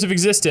 2 years of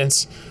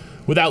existence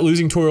without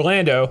losing to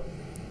Orlando.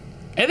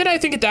 And then I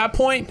think at that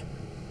point,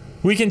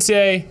 we can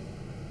say,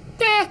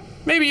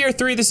 maybe year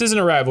 3, this isn't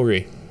a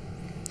rivalry.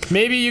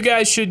 Maybe you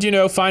guys should,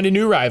 find a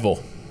new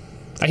rival.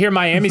 I hear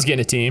Miami's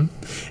getting a team.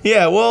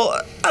 Yeah, well,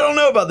 I don't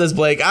know about this,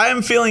 Blake. I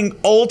am feeling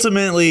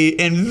ultimately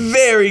and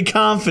very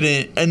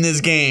confident in this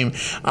game.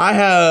 I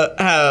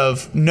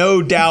have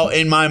no doubt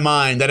in my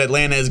mind that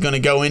Atlanta is going to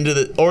go into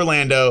the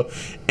Orlando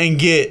and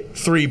get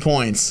 3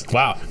 points.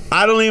 Wow.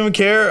 I don't even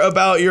care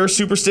about your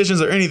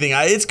superstitions or anything.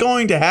 It's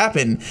going to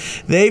happen.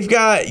 They've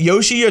got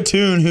Yoshi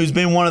Yatune, who's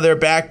been one of their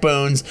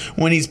backbones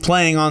when he's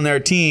playing on their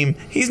team.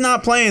 He's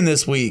not playing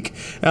this week.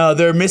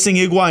 They're missing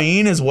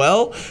Higuain as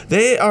well.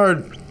 They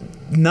are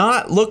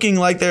not looking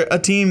like they're a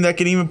team that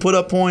can even put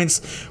up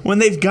points when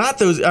they've got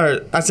those.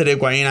 Or I said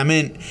Higuain, I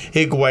meant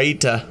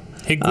Higuaita.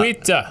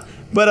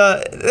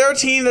 But they're a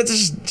team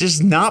that's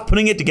just not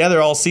putting it together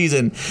all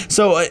season.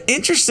 So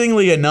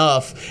interestingly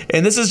enough,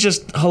 and this is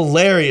just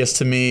hilarious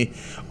to me,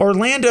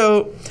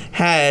 Orlando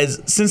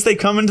has, since they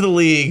come into the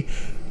league,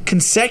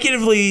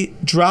 consecutively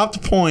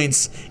dropped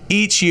points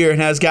each year and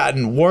has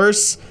gotten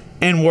worse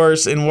and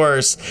worse and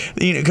worse.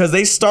 Because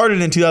they started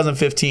in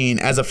 2015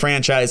 as a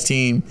franchise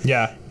team.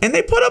 Yeah. And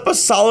they put up a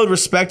solid,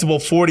 respectable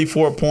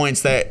 44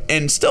 points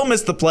and still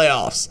missed the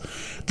playoffs.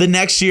 The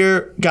next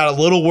year got a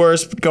little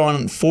worse,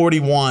 going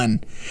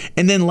 41.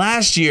 And then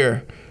last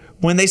year,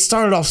 when they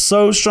started off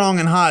so strong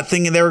and hot,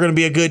 thinking they were going to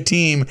be a good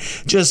team,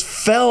 just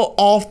fell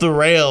off the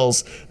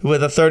rails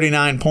with a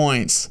 39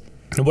 points.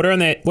 What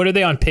are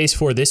they on pace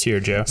for this year,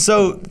 Joe?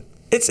 So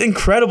it's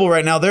incredible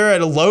right now. They're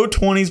at a low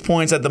 20s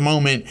points at the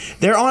moment.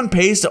 They're on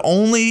pace to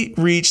only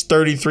reach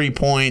 33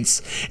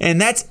 points.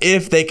 And that's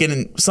if they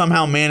can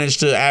somehow manage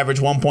to average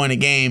 1 point a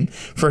game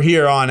for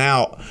here on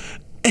out.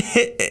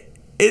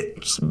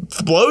 It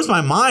blows my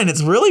mind.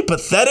 It's really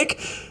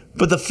pathetic,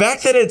 but the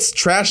fact that it's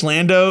Trash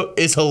Lando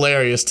is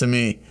hilarious to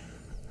me.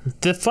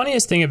 The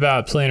funniest thing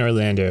about playing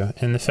Orlando,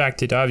 and the fact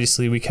that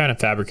obviously we kind of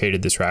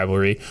fabricated this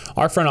rivalry,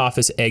 our front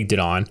office egged it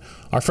on.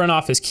 Our front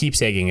office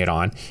keeps egging it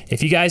on.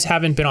 If you guys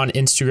haven't been on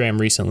Instagram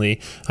recently,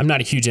 I'm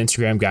not a huge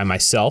Instagram guy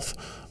myself,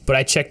 but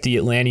I checked the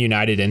Atlanta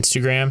United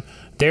Instagram.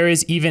 There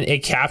is even a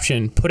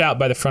caption put out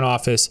by the front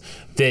office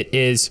that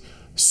is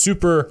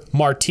Super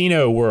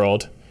Martino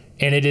World.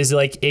 And it is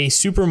like a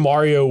Super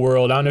Mario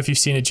World. I don't know if you've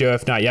seen it, Joe.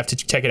 If not, you have to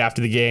check it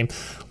after the game.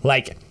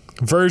 Like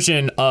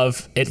version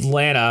of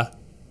Atlanta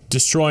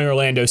destroying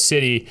Orlando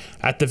City.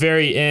 At the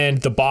very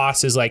end, the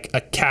boss is like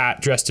a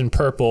cat dressed in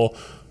purple.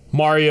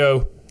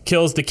 Mario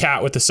kills the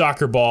cat with the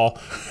soccer ball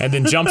and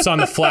then jumps on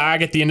the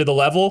flag at the end of the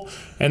level.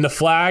 And the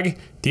flag,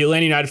 the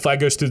Atlanta United flag,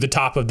 goes through the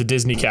top of the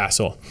Disney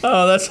castle.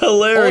 Oh, that's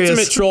hilarious.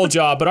 Ultimate troll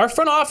job. But our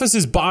front office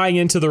is buying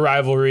into the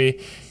rivalry.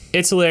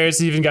 It's hilarious.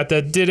 It's even got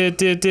that did.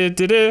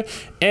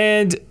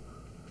 And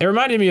it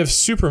reminded me of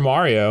Super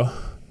Mario.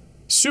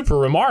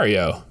 Super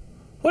Mario.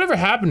 Whatever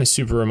happened to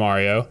Super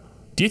Mario?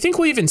 Do you think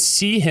we'll even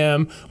see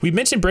him? We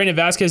mentioned Brandon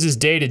Vasquez's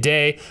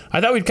day-to-day.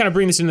 I thought we'd kind of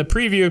bring this in the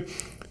preview.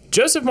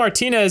 Joseph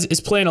Martinez is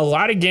playing a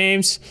lot of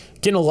games,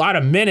 getting a lot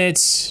of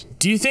minutes.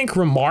 Do you think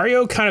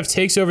Romario kind of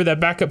takes over that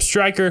backup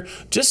striker?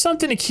 Just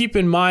something to keep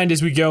in mind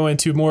as we go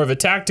into more of a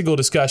tactical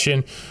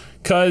discussion,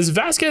 because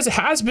Vasquez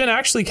has been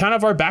actually kind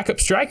of our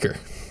backup striker.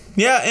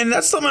 Yeah, and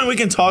that's something we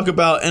can talk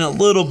about in a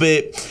little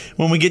bit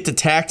when we get to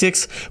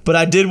tactics. But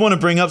I did want to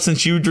bring up,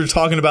 since you were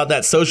talking about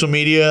that social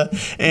media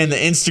and the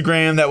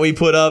Instagram that we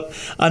put up,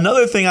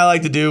 another thing I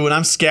like to do when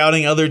I'm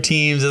scouting other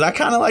teams is I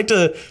kind of like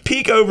to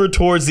peek over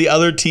towards the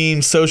other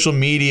team's social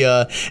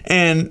media.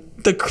 And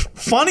the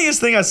funniest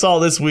thing I saw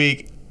this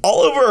week, all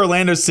over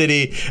Orlando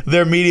City,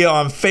 their media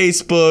on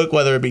Facebook,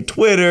 whether it be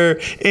Twitter,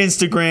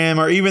 Instagram,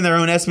 or even their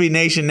own SB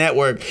Nation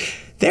network,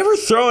 they were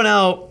throwing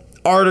out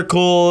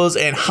articles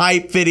and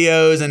hype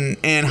videos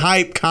and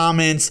hype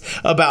comments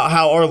about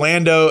how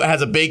Orlando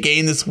has a big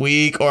game this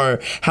week, or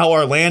how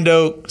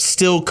Orlando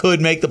still could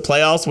make the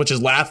playoffs, which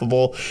is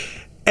laughable.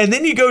 And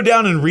then you go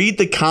down and read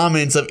the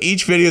comments of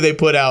each video they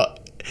put out,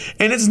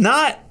 and it's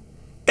not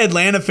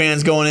Atlanta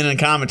fans going in and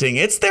commenting.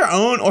 It's their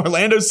own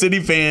Orlando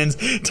City fans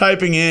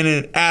typing in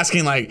and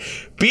asking, like,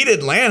 beat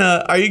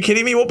Atlanta? Are you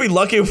kidding me? We'll be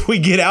lucky if we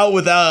get out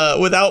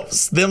without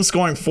them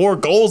scoring 4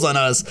 goals on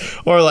us.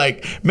 Or,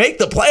 like, make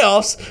the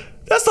playoffs.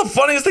 That's the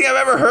funniest thing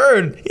I've ever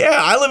heard. Yeah,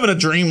 I live in a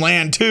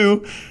dreamland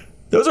too.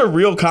 Those are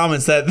real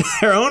comments that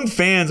their own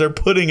fans are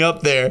putting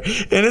up there.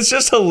 And it's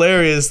just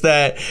hilarious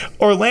that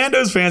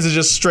Orlando's fans are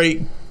just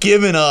straight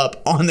giving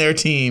up on their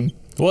team.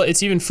 Well,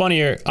 it's even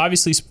funnier.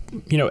 Obviously,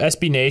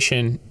 SB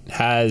Nation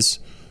has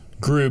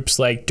groups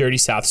like Dirty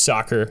South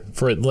Soccer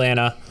for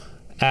Atlanta.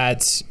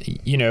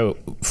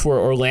 For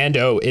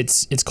Orlando,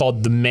 it's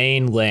called the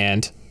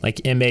Mainland,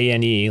 like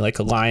MANE, like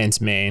a lion's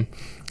mane.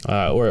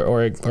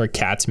 Or a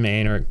cat's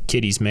mane or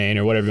kitty's mane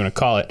or whatever you want to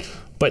call it.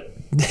 But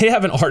they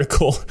have an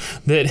article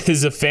that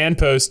is a fan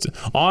post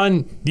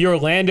on the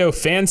Orlando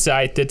fan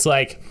site that's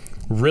like,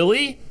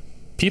 really?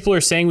 People are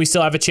saying we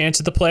still have a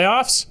chance at the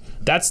playoffs?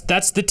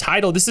 That's the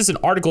title. This is an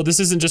article. This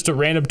isn't just a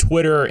random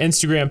Twitter or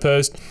Instagram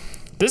post.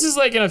 This is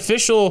like an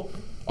official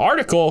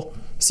article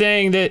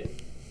saying that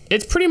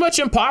it's pretty much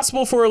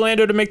impossible for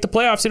Orlando to make the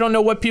playoffs. They don't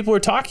know what people are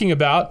talking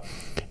about.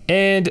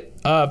 And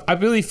I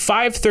believe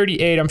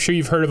 538, I'm sure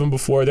you've heard of them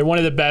before. They're one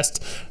of the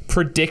best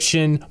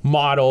prediction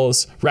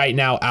models right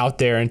now out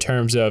there in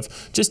terms of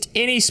just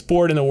any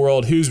sport in the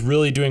world who's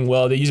really doing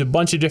well. They use a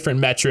bunch of different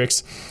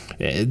metrics,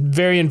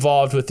 very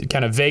involved with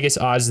kind of Vegas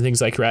odds and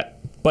things like that.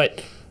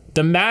 But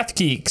The math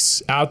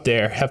geeks out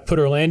there have put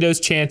Orlando's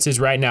chances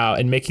right now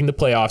in making the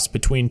playoffs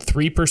between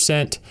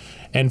 3%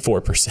 and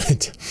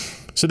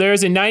 4%. So there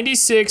is a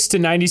 96 to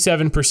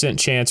 97%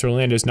 chance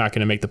Orlando's not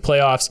going to make the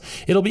playoffs.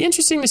 It'll be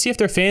interesting to see if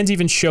their fans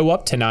even show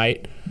up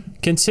tonight,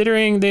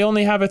 considering they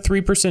only have a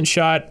 3%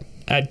 shot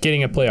at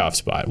getting a playoff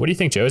spot. What do you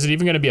think, Joe? Is it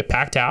even going to be a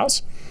packed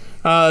house?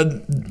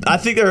 I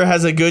think there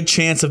has a good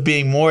chance of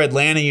being more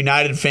Atlanta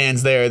United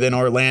fans there than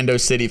Orlando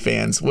City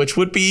fans, which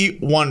would be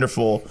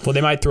wonderful. Well,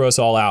 they might throw us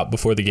all out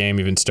before the game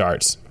even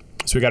starts.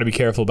 So we got to be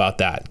careful about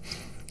that.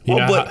 You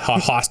know how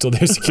hostile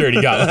their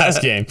security got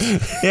last game.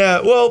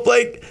 Yeah, well,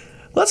 Blake,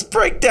 let's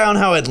break down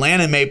how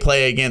Atlanta may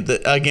play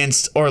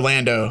against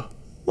Orlando.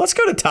 Let's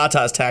go to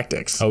Tata's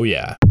tactics. Oh,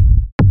 yeah.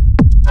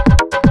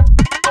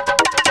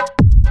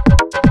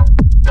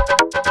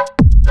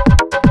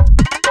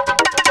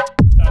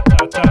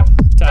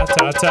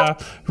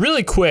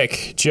 Really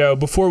quick, Joe,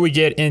 before we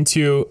get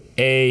into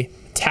a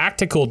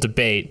tactical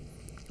debate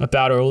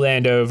about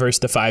Orlando versus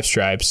the Five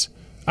Stripes,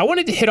 I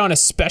wanted to hit on a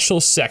special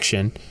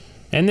section,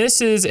 and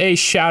this is a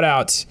shout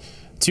out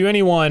to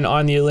anyone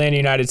on the Atlanta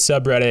United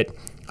subreddit.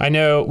 I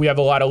know we have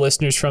a lot of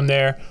listeners from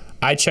there.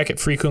 I check it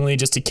frequently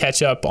just to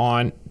catch up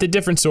on the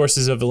different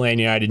sources of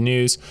Atlanta United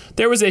news.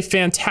 There was a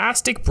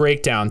fantastic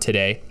breakdown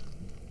today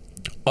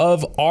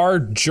of our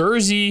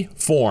jersey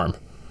form.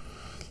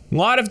 A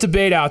lot of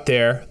debate out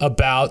there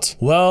about,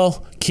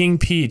 well, King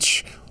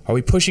Peach. Are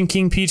we pushing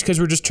King Peach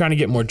because we're just trying to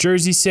get more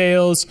jersey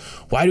sales?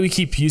 Why do we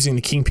keep using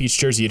the King Peach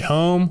jersey at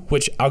home?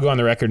 Which I'll go on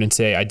the record and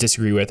say I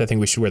disagree with. I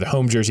think we should wear the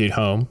home jersey at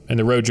home and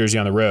the road jersey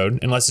on the road,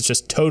 unless it's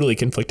just totally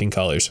conflicting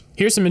colors.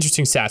 Here's some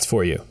interesting stats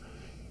for you.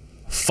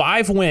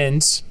 5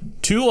 wins,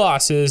 2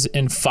 losses,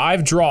 and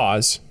 5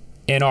 draws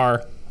in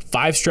our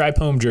 5-stripe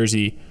home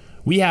jersey.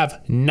 We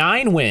have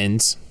 9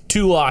 wins,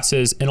 2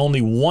 losses, and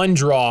only 1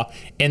 draw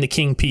in the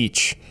King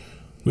Peach.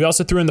 We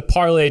also threw in the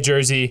parlay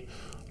jersey,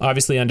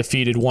 obviously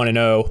undefeated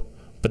 1-0,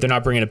 but they're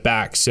not bringing it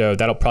back, so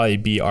that'll probably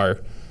be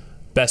our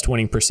best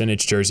winning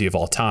percentage jersey of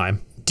all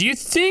time. Do you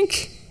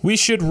think we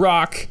should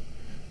rock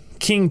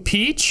King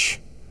Peach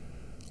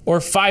or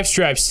 5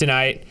 stripes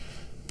tonight?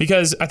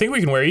 Because I think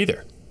we can wear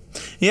either.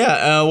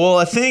 Yeah, well,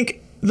 I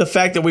think the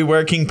fact that we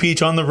wear King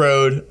Peach on the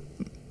road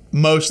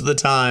most of the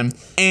time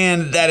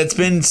and that it's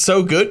been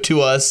so good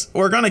to us,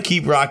 we're going to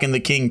keep rocking the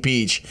King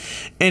Peach.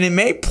 And it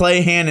may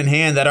play hand in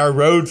hand that our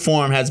road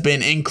form has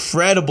been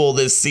incredible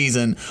this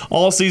season.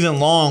 All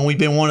season long, we've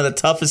been one of the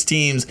toughest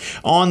teams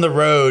on the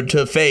road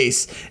to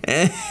face.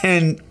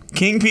 And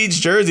King Peach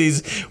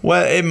jerseys,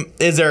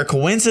 is there a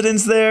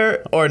coincidence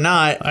there or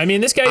not? I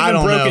mean, this guy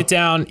even broke it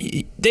down.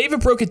 They even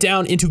broke it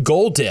down into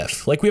goal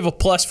diff. Like, we have a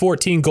plus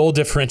 14 goal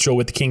differential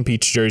with the King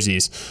Peach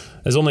jerseys.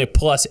 There's only a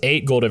plus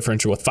 8 goal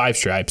differential with 5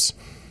 stripes,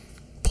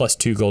 plus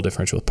 2 goal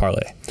differential with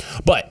parlay.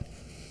 But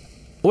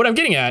what I'm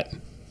getting at,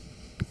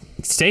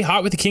 stay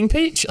hot with the King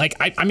Peach. Like,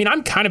 I mean,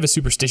 I'm kind of a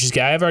superstitious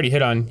guy. I've already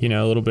hit on,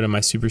 a little bit of my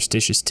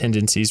superstitious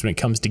tendencies when it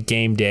comes to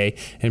game day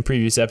in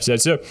previous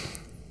episodes. So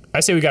I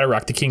say we got to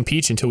rock the King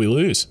Peach until we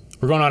lose.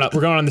 We're going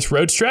on this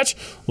road stretch.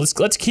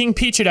 Let's King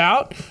Peach it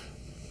out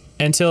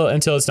until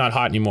it's not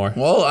hot anymore.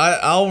 Well,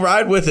 I'll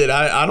ride with it.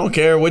 I don't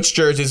care which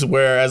jerseys we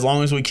wear as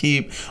long as we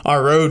keep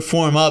our road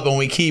form up and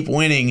we keep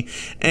winning.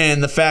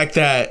 And the fact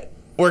that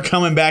we're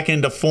coming back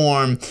into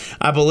form,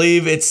 I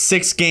believe it's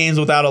 6 games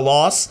without a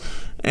loss.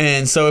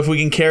 And so if we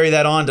can carry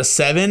that on to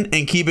 7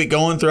 and keep it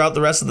going throughout the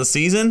rest of the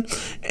season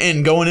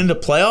and going into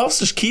playoffs,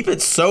 just keep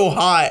it so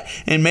hot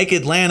and make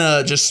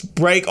Atlanta just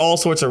break all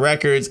sorts of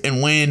records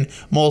and win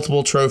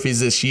multiple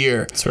trophies this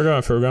year. So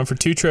we're going for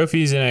 2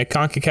 trophies and a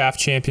CONCACAF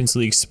Champions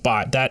League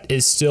spot. That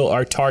is still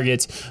our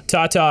target.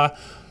 Tata,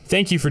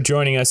 thank you for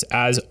joining us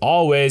as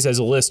always as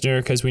a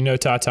listener, because we know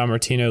Tata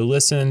Martino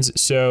listens.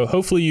 So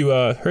hopefully you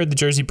heard the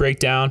jersey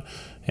breakdown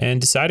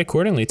and decide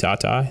accordingly,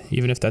 Tata,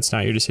 even if that's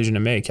not your decision to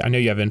make. I know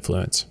you have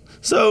influence.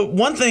 So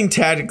one thing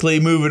tactically,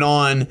 moving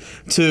on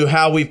to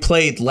how we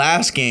played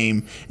last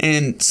game,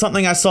 and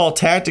something I saw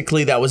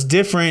tactically that was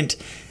different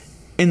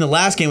in the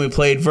last game we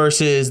played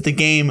versus the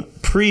game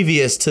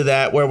previous to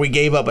that where we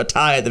gave up a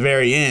tie at the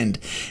very end.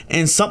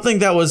 And something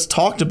that was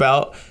talked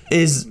about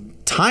is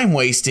time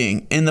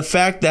wasting and the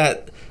fact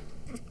that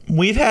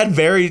we've had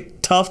very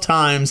tough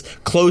times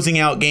closing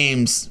out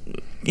games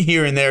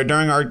here and there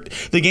during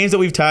the games that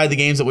we've tied, the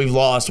games that we've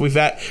lost. We've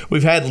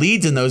had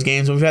leads in those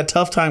games. We've had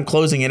tough time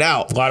closing it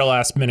out. A lot of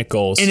last minute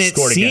goals. And it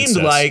seemed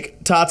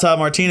like Tata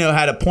Martino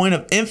had a point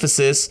of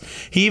emphasis.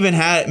 He even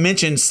had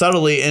mentioned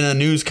subtly in a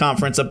news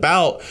conference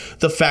about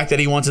the fact that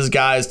he wants his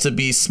guys to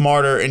be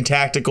smarter and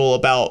tactical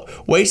about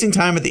wasting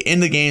time at the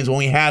end of games when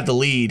we have the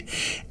lead.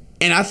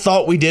 And I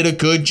thought we did a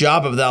good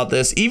job about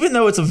this, even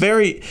though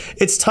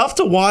it's tough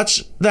to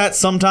watch that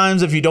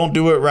sometimes if you don't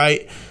do it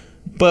right.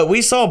 But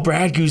we saw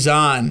Brad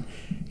Guzan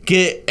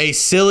get a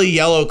silly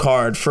yellow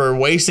card for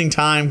wasting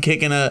time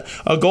kicking a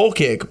goal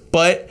kick.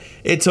 But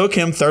it took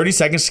him 30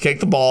 seconds to kick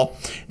the ball.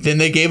 Then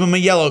they gave him a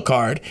yellow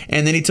card.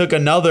 And then he took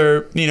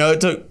another,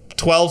 it took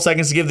 12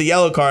 seconds to give the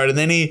yellow card. And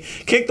then he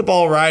kicked the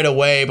ball right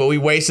away. But we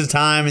wasted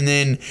time. And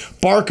then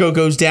Barco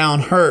goes down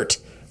hurt.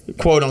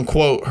 quote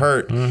unquote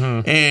hurt,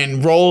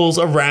 and rolls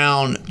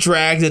around,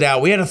 drags it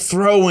out. We had a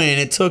throw in.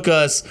 It took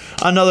us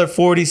another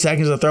 40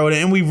 seconds to throw it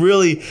in, and we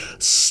really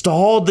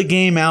stalled the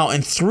game out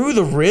and threw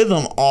the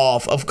rhythm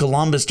off of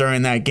Columbus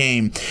during that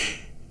game.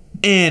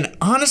 And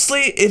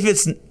honestly, if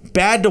it's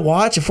bad to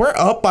watch, if we're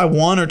up by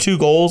 1 or 2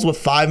 goals with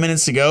 5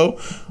 minutes to go,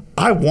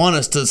 I want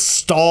us to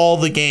stall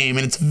the game,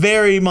 and it's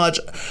very much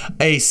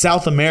a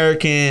South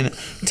American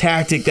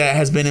tactic that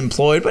has been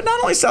employed. But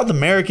not only South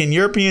American,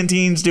 European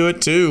teams do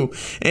it too.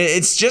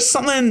 It's just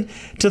something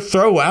to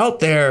throw out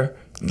there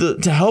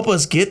to help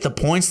us get the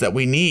points that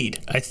we need.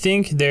 I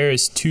think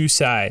there's 2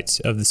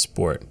 sides of the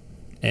sport,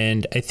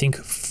 and I think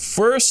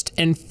first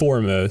and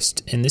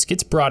foremost, and this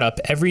gets brought up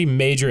every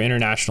major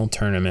international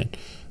tournament,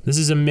 this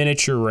is a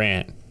miniature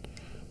rant.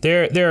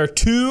 There are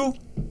 2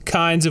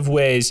 kinds of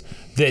ways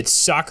that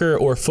soccer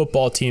or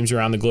football teams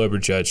around the globe are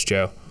judged,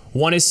 Joe.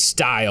 One is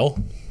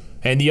style,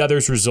 and the other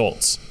is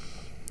results.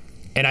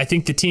 And I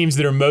think the teams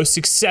that are most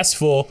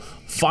successful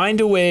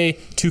find a way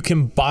to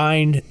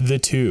combine the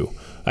 2.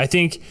 I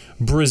think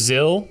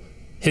Brazil,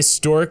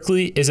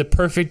 historically, is a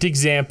perfect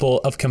example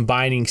of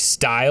combining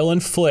style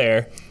and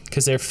flair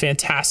because they're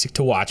fantastic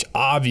to watch.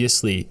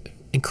 Obviously,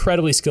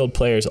 incredibly skilled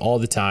players all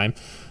the time,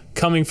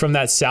 coming from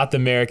that South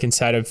American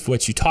side of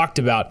what you talked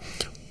about.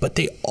 But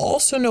they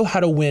also know how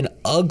to win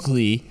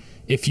ugly,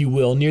 if you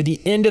will, near the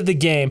end of the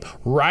game,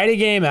 ride a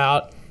game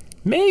out,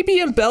 maybe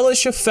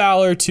embellish a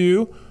foul or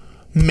 2,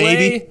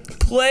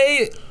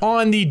 play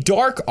on the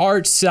dark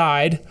art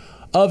side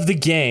of the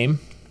game,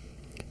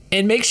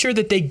 and make sure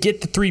that they get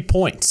the 3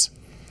 points.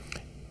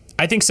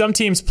 I think some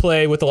teams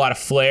play with a lot of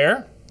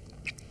flair,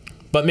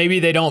 but maybe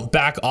they don't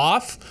back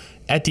off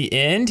at the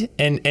end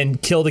and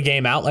kill the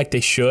game out like they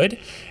should.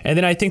 And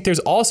then I think there's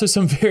also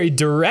some very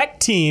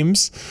direct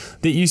teams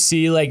that you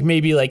see, like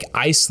maybe like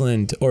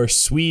Iceland or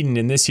Sweden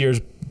in this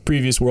year's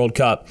previous World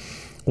Cup,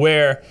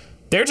 where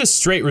they're just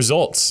straight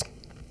results,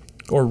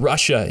 or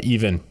Russia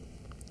even,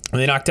 when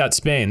they knocked out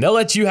Spain. They'll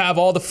let you have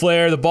all the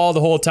flair, the ball the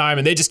whole time,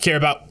 and they just care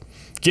about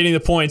getting the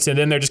points, and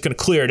then they're just going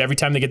to clear it every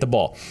time they get the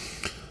ball.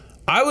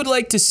 I would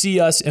like to see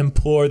us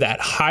employ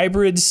that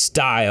hybrid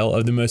style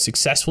of the most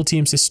successful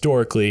teams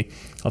historically,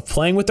 of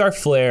playing with our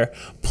flair,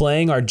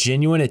 playing our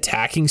genuine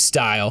attacking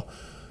style,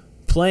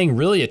 playing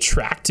really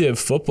attractive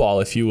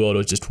football, if you will,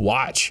 to just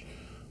watch.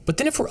 But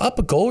then if we're up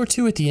a goal or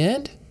 2 at the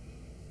end,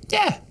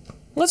 yeah,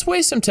 let's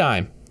waste some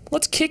time.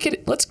 Let's kick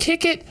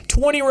it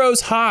 20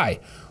 rows high.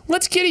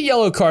 Let's get a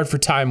yellow card for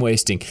time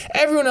wasting.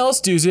 Everyone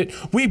else does it.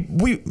 We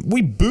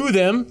boo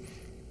them.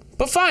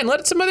 But fine,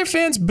 let some other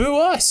fans boo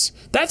us.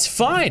 That's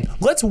fine.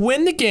 Let's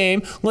win the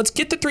game. Let's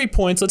get the 3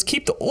 points. Let's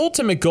keep the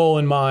ultimate goal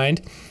in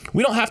mind.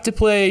 We don't have to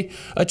play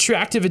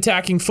attractive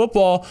attacking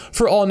football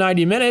for all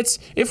 90 minutes.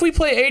 If we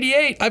play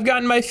 88, I've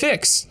gotten my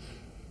fix.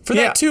 For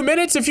that 2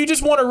 minutes, if you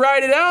just want to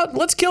ride it out,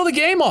 let's kill the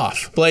game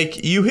off.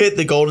 Blake, you hit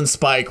the golden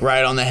spike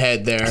right on the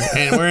head there,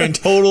 and we're in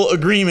total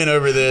agreement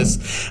over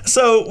this.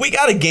 So we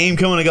got a game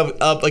coming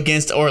up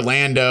against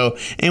Orlando,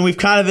 and we've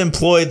kind of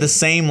employed the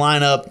same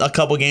lineup a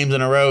couple games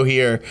in a row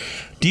here.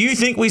 Do you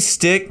think we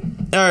stick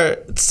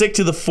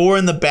to the 4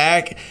 in the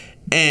back,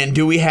 and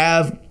do we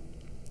have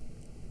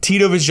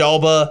Tito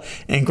Villalba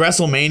and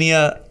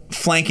Gresselmania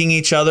flanking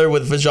each other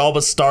with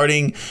Villalba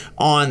starting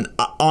on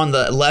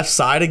the left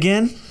side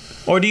again?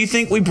 Or do you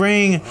think we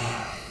bring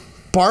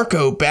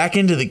Barco back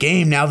into the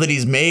game now that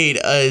he's made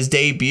his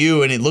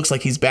debut and it looks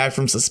like he's back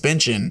from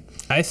suspension?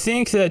 I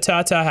think that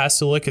Tata has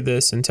to look at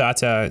this, and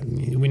Tata,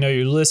 we know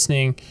you're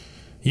listening.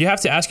 You have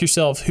to ask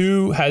yourself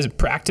who has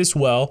practiced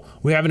well.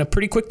 We're having a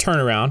pretty quick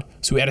turnaround.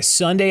 So we had a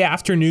Sunday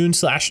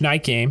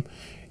afternoon/night game.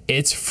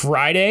 It's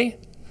Friday,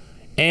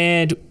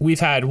 and we've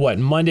had,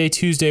 Monday,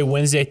 Tuesday,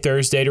 Wednesday,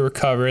 Thursday to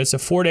recover. It's a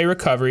 4-day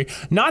recovery.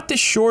 Not the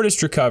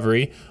shortest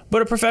recovery,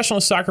 but a professional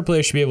soccer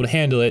player should be able to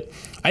handle it.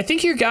 I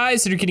think your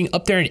guys that are getting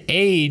up there in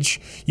age,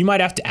 you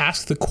might have to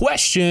ask the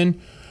question,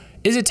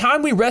 is it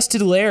time we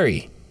rested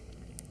Larry?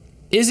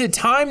 Is it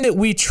time that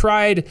we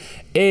tried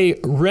a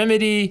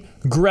Remedy,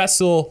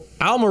 Gressel,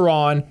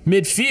 Almiron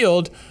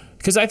midfield?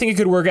 Because I think it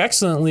could work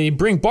excellently.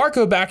 Bring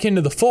Barco back into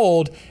the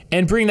fold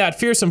and bring that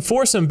fearsome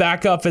foursome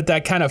back up at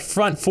that kind of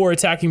front 4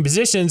 attacking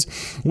positions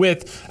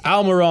with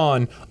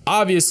Almiron,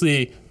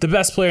 obviously the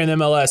best player in the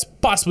MLS,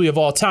 possibly of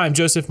all time,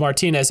 Joseph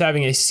Martinez,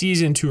 having a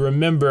season to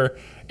remember.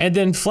 And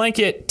then flank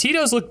it.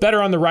 Tito's looked better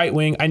on the right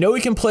wing. I know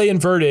he can play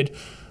inverted,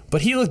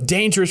 but he looked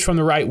dangerous from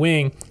the right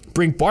wing.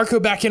 Bring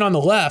Barco back in on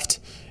the left,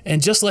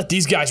 and just let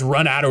these guys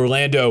run at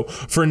Orlando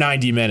for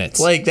 90 minutes.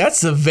 Like,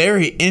 that's a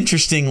very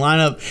interesting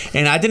lineup,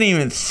 and I didn't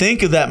even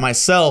think of that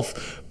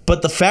myself.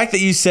 But the fact that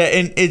you said,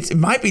 and it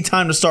might be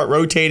time to start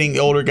rotating the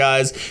older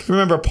guys.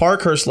 Remember,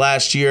 Parkhurst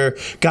last year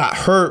got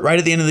hurt right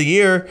at the end of the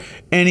year,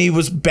 and he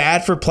was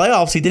bad for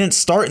playoffs. He didn't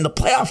start in the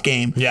playoff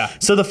game. Yeah.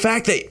 So the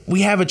fact that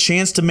we have a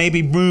chance to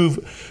maybe move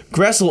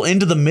Gressel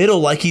into the middle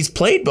like he's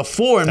played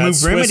before and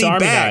That's move Remedy Swiss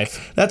Army back,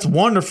 knife. That's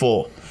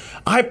wonderful.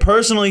 I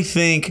personally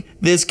think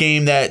this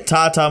game that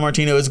Tata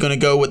Martino is going to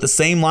go with the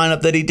same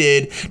lineup that he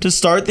did to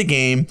start the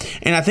game,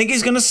 and I think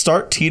he's going to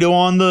start Tito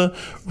on the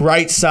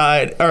right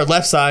side or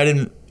left side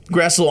and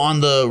Gressel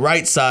on the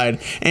right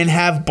side and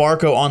have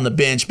Barco on the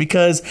bench,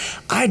 because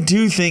I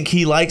do think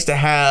he likes to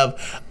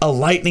have a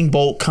lightning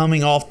bolt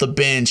coming off the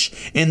bench.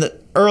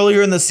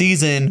 Earlier in the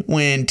season,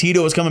 when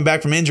Tito was coming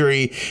back from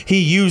injury, he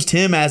used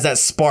him as that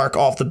spark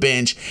off the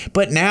bench.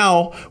 But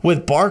now,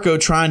 with Barco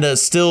trying to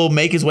still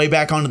make his way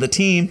back onto the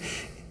team,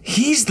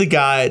 he's the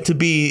guy to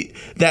be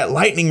that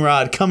lightning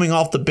rod coming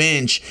off the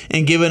bench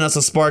and giving us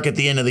a spark at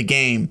the end of the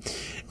game.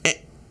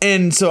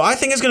 And so I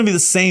think it's going to be the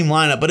same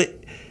lineup, but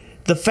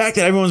the fact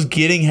that everyone's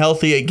getting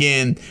healthy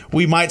again,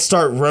 we might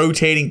start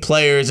rotating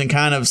players and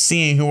kind of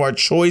seeing who our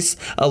choice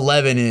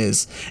 11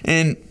 is.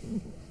 And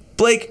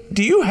Blake,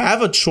 do you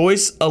have a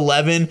choice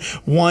 11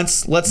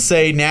 once, let's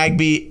say,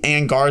 Nagbe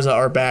and Garza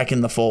are back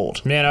in the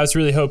fold? Man, I was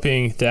really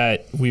hoping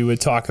that we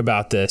would talk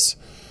about this.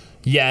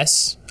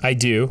 Yes, I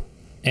do.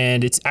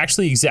 And it's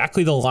actually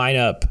exactly the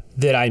lineup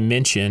that I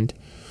mentioned.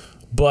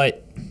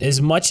 But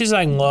as much as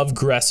I love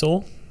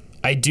Gressel,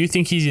 I do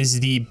think he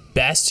is the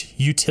best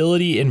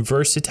utility and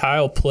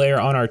versatile player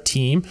on our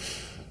team.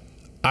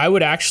 Our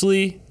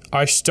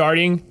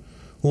starting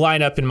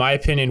lineup, in my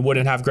opinion,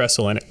 wouldn't have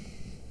Gressel in it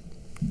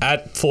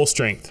at full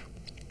strength.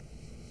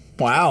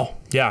 Wow.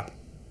 Yeah.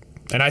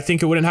 And I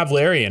think it wouldn't have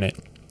Larry in it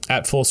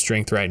at full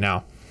strength right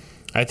now.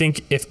 I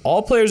think if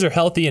all players are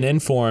healthy and in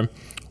form,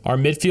 our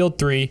midfield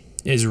three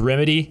is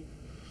Remedy,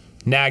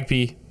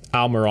 Nagbe,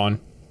 Almiron.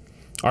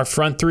 Our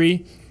front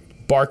three,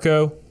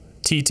 Barco,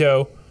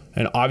 Tito,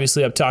 and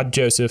obviously up top,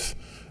 Joseph.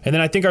 And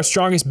then I think our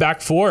strongest back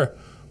four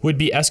would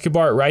be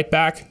Escobar at right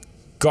back,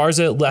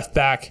 Garza at left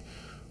back,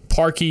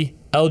 Parkey,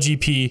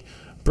 LGP,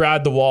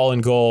 Brad the Wall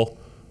in goal.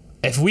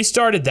 If we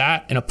started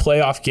that in a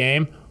playoff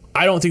game,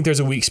 I don't think there's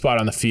a weak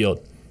spot on the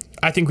field.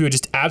 I think we would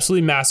just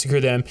absolutely massacre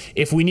them.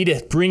 If we need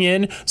to bring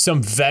in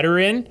some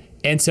veteran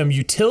and some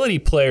utility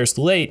players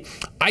late,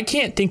 I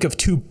can't think of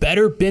two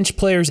better bench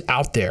players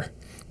out there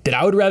that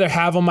I would rather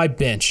have on my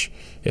bench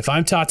if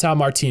I'm Tata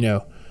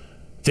Martino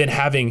than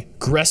having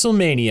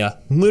Gresselmania.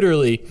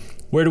 Literally,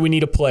 where do we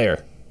need a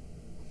player?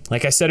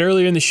 Like I said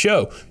earlier in the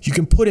show, you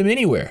can put him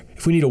anywhere.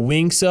 If we need a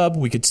wing sub,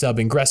 we could sub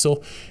in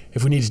Gressel.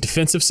 If we need a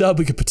defensive sub,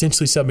 we could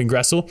potentially sub in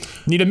Gressel.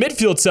 Need a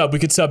midfield sub, we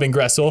could sub in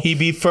Gressel. He'd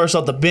be first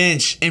off the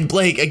bench. And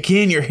Blake,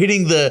 again, you're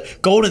hitting the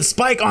golden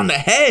spike on the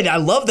head. I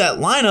love that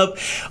lineup.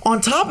 On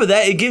top of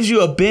that, it gives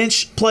you a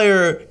bench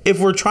player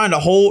if we're trying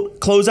to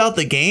close out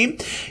the game.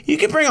 You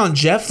can bring on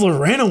Jeff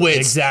Lorenowitz,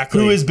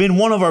 exactly, who has been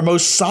one of our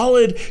most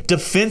solid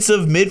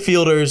defensive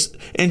midfielders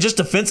and just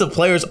defensive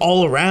players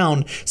all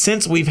around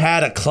since we've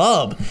had a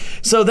club.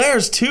 So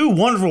there's two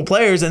wonderful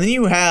players. And then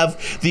you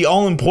have the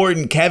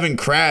all-important Kevin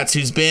Kratz,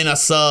 who's been a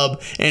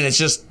sub and it's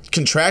just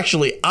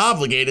contractually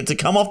obligated to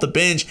come off the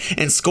bench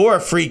and score a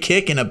free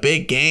kick in a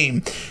big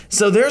game.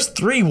 So there's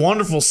three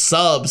wonderful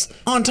subs.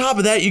 On top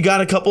of that, you got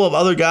a couple of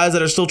other guys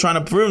that are still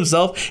trying to prove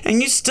himself, and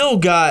you still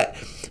got,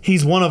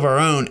 he's one of our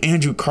own,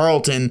 Andrew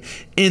Carlton,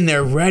 in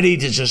there ready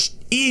to just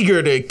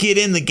eager to get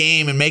in the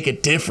game and make a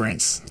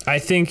difference. I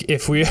think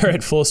if we are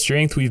at full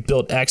strength, we've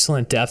built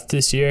excellent depth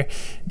this year,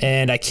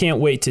 and I can't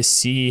wait to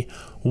see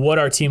what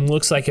our team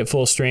looks like at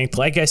full strength.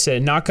 Like I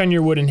said, knock on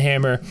your wooden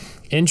hammer,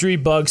 injury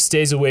bug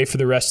stays away for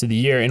the rest of the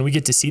year, and we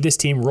get to see this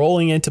team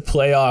rolling into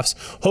playoffs,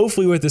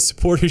 hopefully with the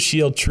Supporters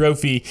Shield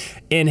trophy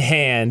in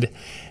hand.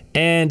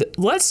 And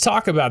let's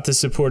talk about the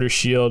Supporters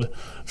Shield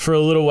for a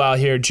little while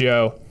here,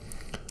 Joe.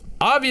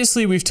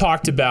 Obviously, we've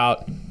talked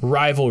about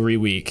rivalry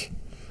week.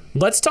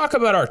 Let's talk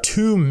about our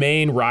two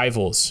main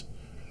rivals,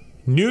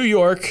 New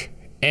York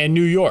and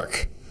New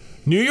York.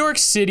 New York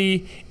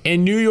City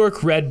and New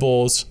York Red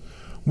Bulls.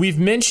 We've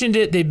mentioned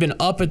it. They've been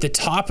up at the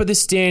top of the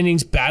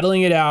standings,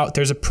 battling it out.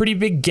 There's a pretty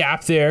big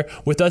gap there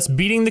with us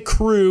beating the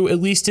Crew,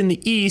 at least in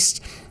the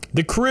East.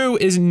 The Crew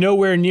is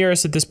nowhere near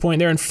us at this point.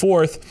 They're in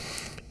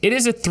fourth. It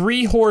is a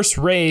three-horse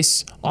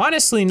race,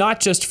 honestly,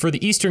 not just for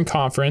the Eastern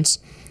Conference,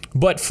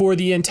 but for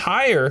the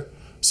entire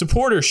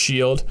Supporters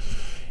Shield.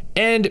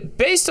 And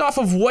based off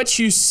of what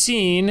you've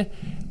seen,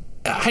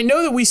 I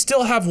know that we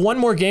still have one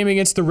more game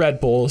against the Red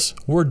Bulls.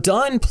 We're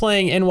done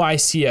playing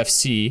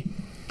NYCFC.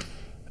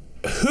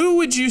 Who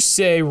would you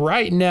say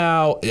right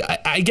now,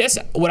 I guess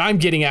what I'm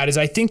getting at is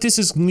I think this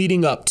is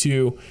leading up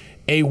to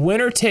a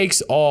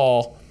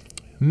winner-takes-all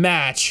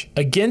match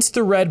against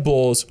the Red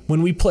Bulls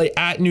when we play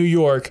at New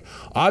York.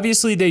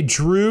 Obviously, they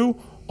drew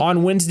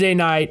on Wednesday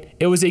night.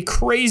 It was a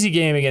crazy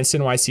game against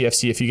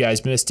NYCFC, if you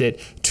guys missed it.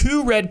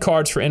 2 red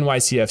cards for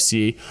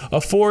NYCFC.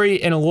 Afori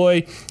and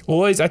Aloy.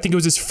 Aloy's, I think it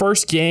was his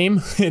first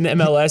game in the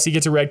MLS. He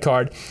gets a red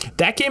card.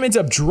 That game ends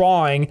up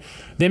drawing.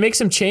 They make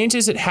some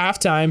changes at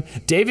halftime.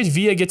 David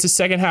Villa gets a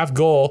second half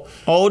goal.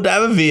 Oh,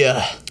 David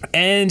Villa.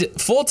 And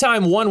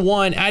full-time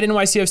 1-1 at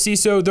NYCFC.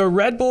 So the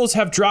Red Bulls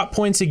have dropped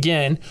points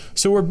again.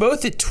 So we're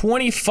both at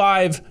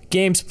 25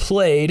 games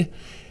played.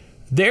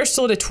 They're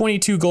still at a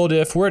 22 goal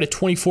diff. We're at a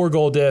 24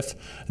 goal diff.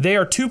 They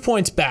are 2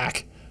 points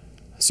back.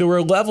 So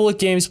we're level at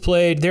games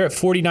played. They're at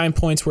 49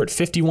 points. We're at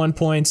 51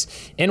 points.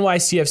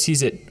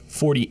 NYCFC's at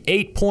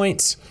 48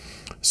 points.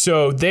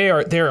 So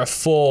they're a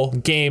full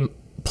game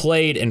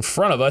played in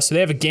front of us. So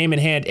they have a game in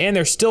hand, and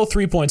they're still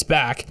 3 points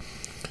back.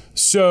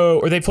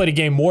 or they played a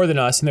game more than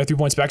us, and they're 3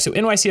 points back. So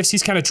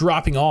NYCFC's kind of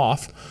dropping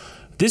off.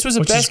 This was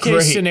a best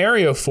case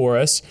scenario for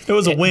us. It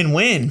was a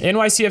win-win.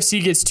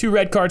 NYCFC gets 2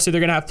 red cards, so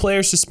they're going to have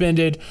players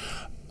suspended.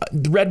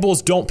 The Red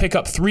Bulls don't pick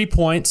up 3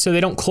 points, so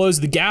they don't close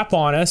the gap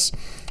on us.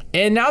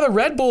 And now the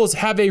Red Bulls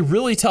have a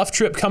really tough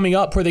trip coming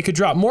up where they could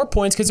drop more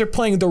points because they're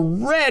playing the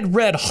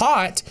red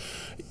hot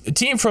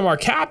team from our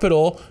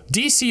capital.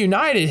 DC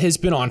United has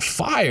been on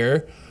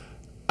fire.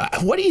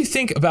 What do you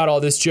think about all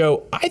this,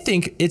 Joe? I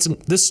think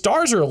the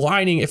stars are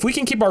aligning. If we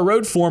can keep our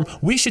road form,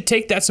 we should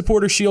take that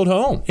supporter shield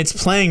home. It's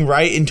playing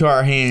right into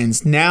our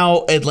hands.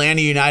 Now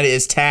Atlanta United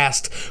is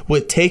tasked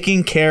with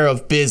taking care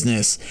of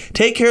business.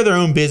 Take care of their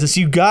own business.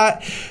 You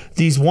got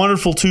these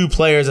wonderful 2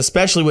 players,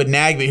 especially with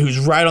Nagby, who's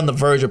right on the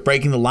verge of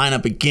breaking the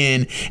lineup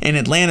again, and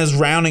Atlanta's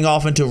rounding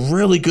off into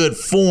really good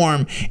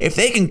form. If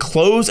they can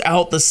close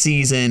out the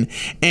season,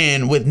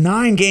 and with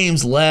 9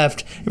 games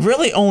left, it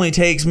really only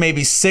takes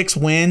maybe 6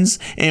 wins,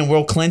 and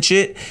we'll clinch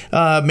it,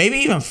 maybe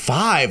even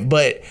 5,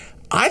 but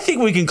I think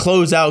we can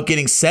close out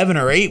getting 7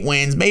 or 8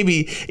 wins,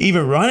 maybe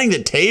even running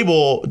the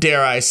table,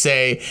 dare I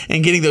say,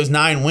 and getting those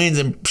 9 wins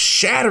and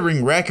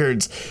shattering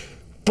records.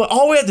 But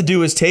all we have to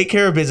do is take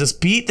care of business,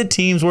 beat the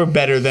teams we're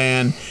better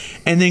than,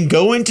 and then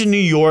go into New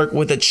York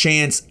with a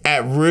chance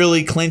at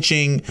really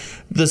clinching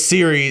the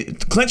series,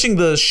 clinching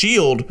the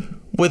shield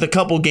with a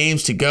couple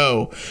games to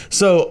go.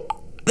 So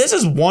this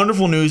is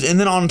wonderful news. And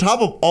then on top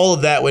of all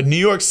of that, with New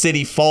York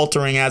City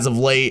faltering as of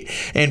late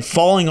and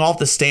falling off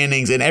the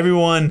standings, and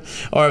everyone,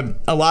 or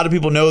a lot of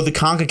people know, the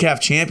CONCACAF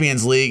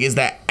Champions League is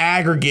that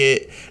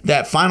aggregate,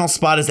 that final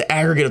spot is the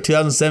aggregate of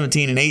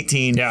 2017 and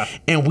 18. Yeah.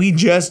 And we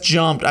just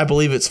jumped, I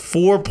believe it's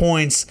 4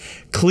 points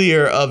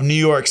clear of New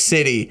York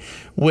City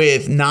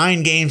with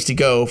 9 games to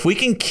go. If we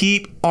can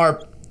keep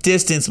our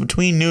distance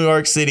between New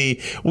York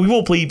City, we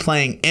will be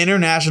playing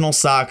international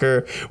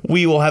soccer.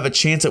 We will have a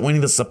chance at winning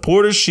the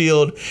Supporters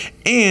Shield,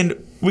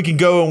 and we can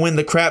go and win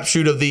the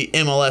crapshoot of the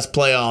MLS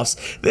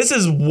playoffs. This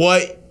is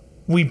what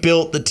we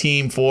built the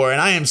team for, and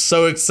I am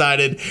so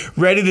excited,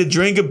 ready to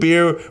drink a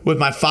beer with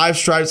my Five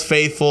Stripes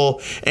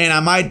faithful, and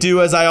I might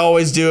do as I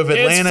always do if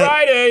Atlanta. It's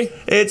Friday.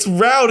 It's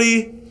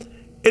rowdy.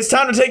 It's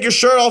time to take your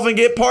shirt off and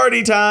get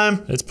party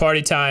time. It's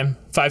party time.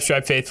 Five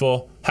Stripe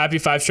faithful. Happy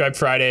Five Stripe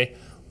Friday.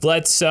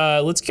 Let's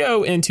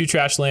go into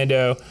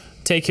Trashlando,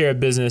 take care of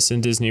business in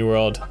Disney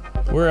World.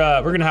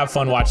 We're gonna have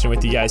fun watching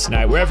with you guys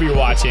tonight. Wherever you're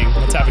watching,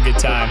 let's have a good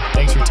time.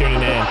 Thanks for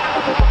tuning in.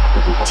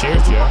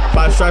 Cheers, Joe.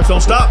 Five Stripes don't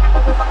stop.